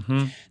shoes.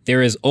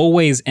 There is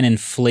always an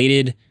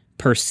inflated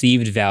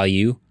perceived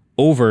value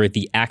over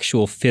the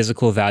actual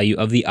physical value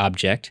of the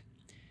object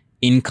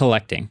in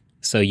collecting.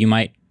 So you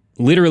might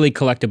literally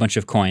collect a bunch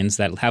of coins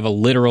that have a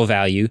literal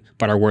value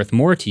but are worth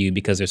more to you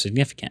because they're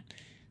significant.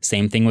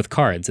 Same thing with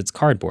cards, it's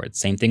cardboard.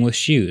 Same thing with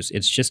shoes,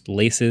 it's just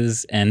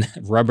laces and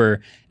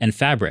rubber and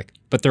fabric.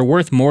 But they're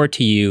worth more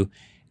to you,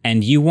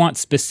 and you want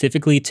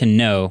specifically to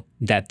know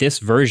that this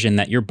version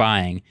that you're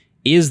buying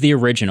is the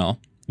original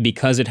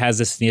because it has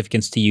a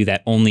significance to you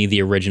that only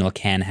the original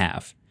can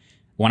have.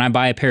 When I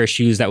buy a pair of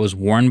shoes that was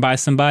worn by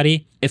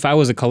somebody, if I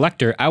was a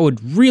collector, I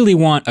would really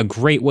want a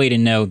great way to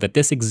know that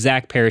this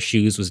exact pair of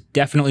shoes was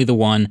definitely the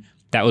one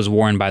that was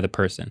worn by the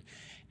person.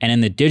 And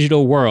in the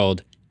digital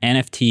world,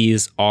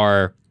 NFTs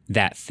are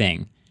that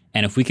thing.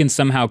 And if we can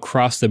somehow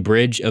cross the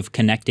bridge of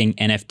connecting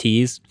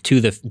NFTs to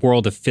the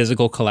world of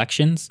physical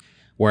collections,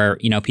 where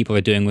people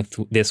are doing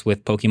this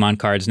with Pokemon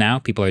cards now,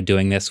 people are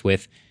doing this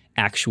with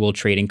actual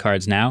trading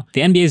cards now.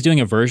 The NBA is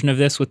doing a version of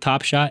this with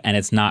Top Shot, and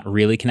it's not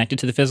really connected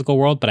to the physical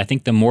world, but I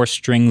think the more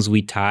strings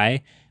we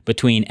tie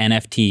between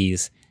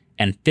NFTs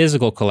and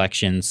physical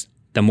collections,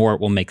 the more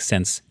it will make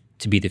sense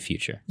to be the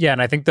future. Yeah,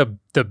 and I think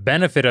the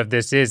benefit of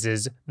this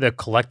is the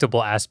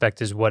collectible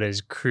aspect is what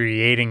is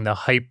creating the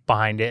hype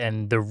behind it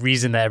and the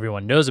reason that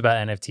everyone knows about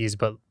NFTs.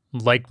 But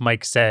like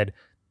Mike said,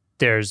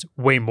 there's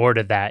way more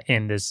to that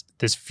in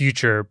this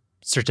future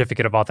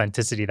certificate of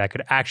authenticity that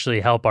could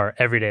actually help our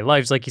everyday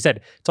lives. Like you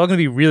said, it's all going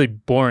to be really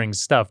boring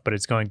stuff, but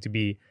it's going to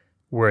be,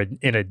 we're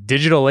in a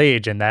digital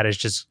age and that is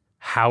just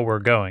how we're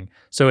going.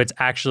 So it's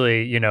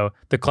actually, you know,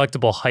 the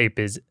collectible hype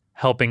is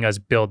helping us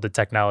build the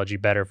technology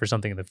better for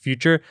something in the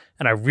future.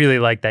 And I really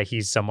like that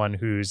he's someone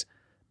who's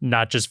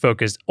not just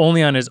focused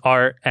only on his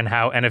art and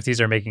how NFTs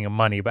are making him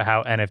money, but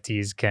how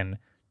NFTs can,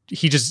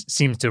 he just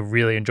seems to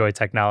really enjoy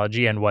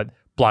technology and what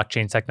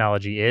blockchain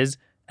technology is.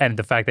 And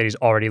the fact that he's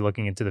already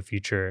looking into the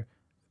future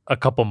a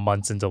couple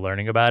months into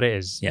learning about it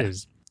is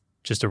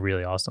just a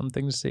really awesome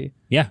thing to see.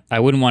 Yeah, I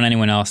wouldn't want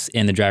anyone else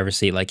in the driver's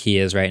seat like he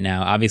is right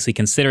now. Obviously,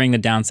 considering the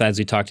downsides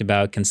we talked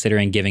about,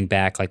 considering giving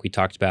back like we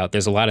talked about,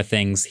 there's a lot of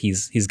things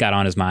he's got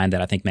on his mind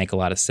that I think make a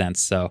lot of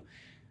sense. So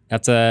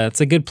that's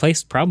a good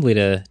place probably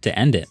to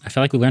end it. I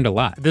feel like we learned a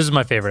lot. This is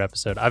my favorite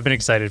episode. I've been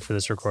excited for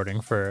this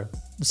recording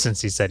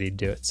since he said he'd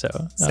do it. So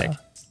sick.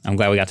 I'm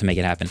glad we got to make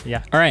it happen.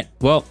 Yeah. All right.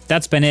 Well,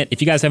 that's been it.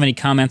 If you guys have any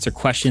comments or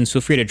questions,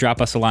 feel free to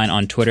drop us a line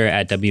on Twitter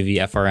at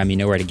WVFRM. You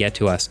know where to get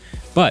to us.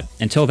 But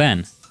until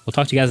then, we'll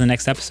talk to you guys in the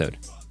next episode.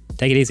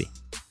 Take it easy.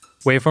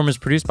 Waveform is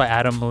produced by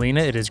Adam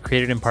Molina. It is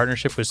created in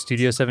partnership with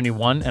Studio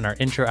 71, and our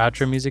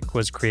intro-outro music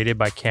was created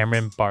by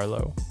Cameron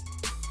Barlow.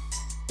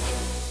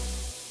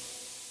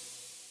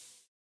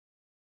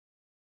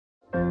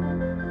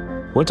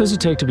 What does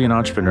it take to be an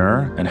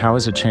entrepreneur, and how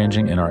is it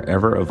changing in our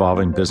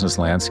ever-evolving business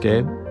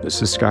landscape?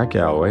 This is Scott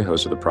Galloway,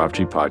 host of the Prop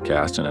G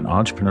podcast and an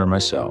entrepreneur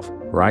myself.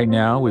 Right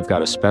now, we've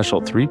got a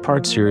special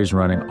 3-part series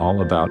running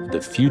all about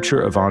the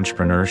future of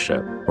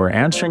entrepreneurship. We're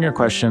answering your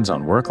questions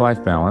on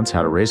work-life balance,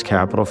 how to raise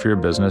capital for your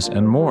business,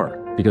 and more.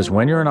 Because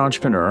when you're an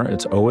entrepreneur,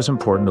 it's always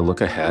important to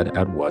look ahead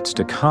at what's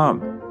to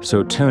come.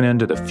 So tune in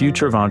to the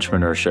Future of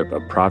Entrepreneurship, a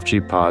Prop G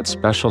pod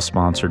special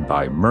sponsored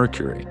by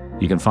Mercury.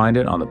 You can find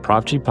it on the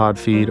Prop G Pod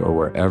feed or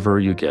wherever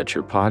you get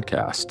your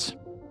podcasts.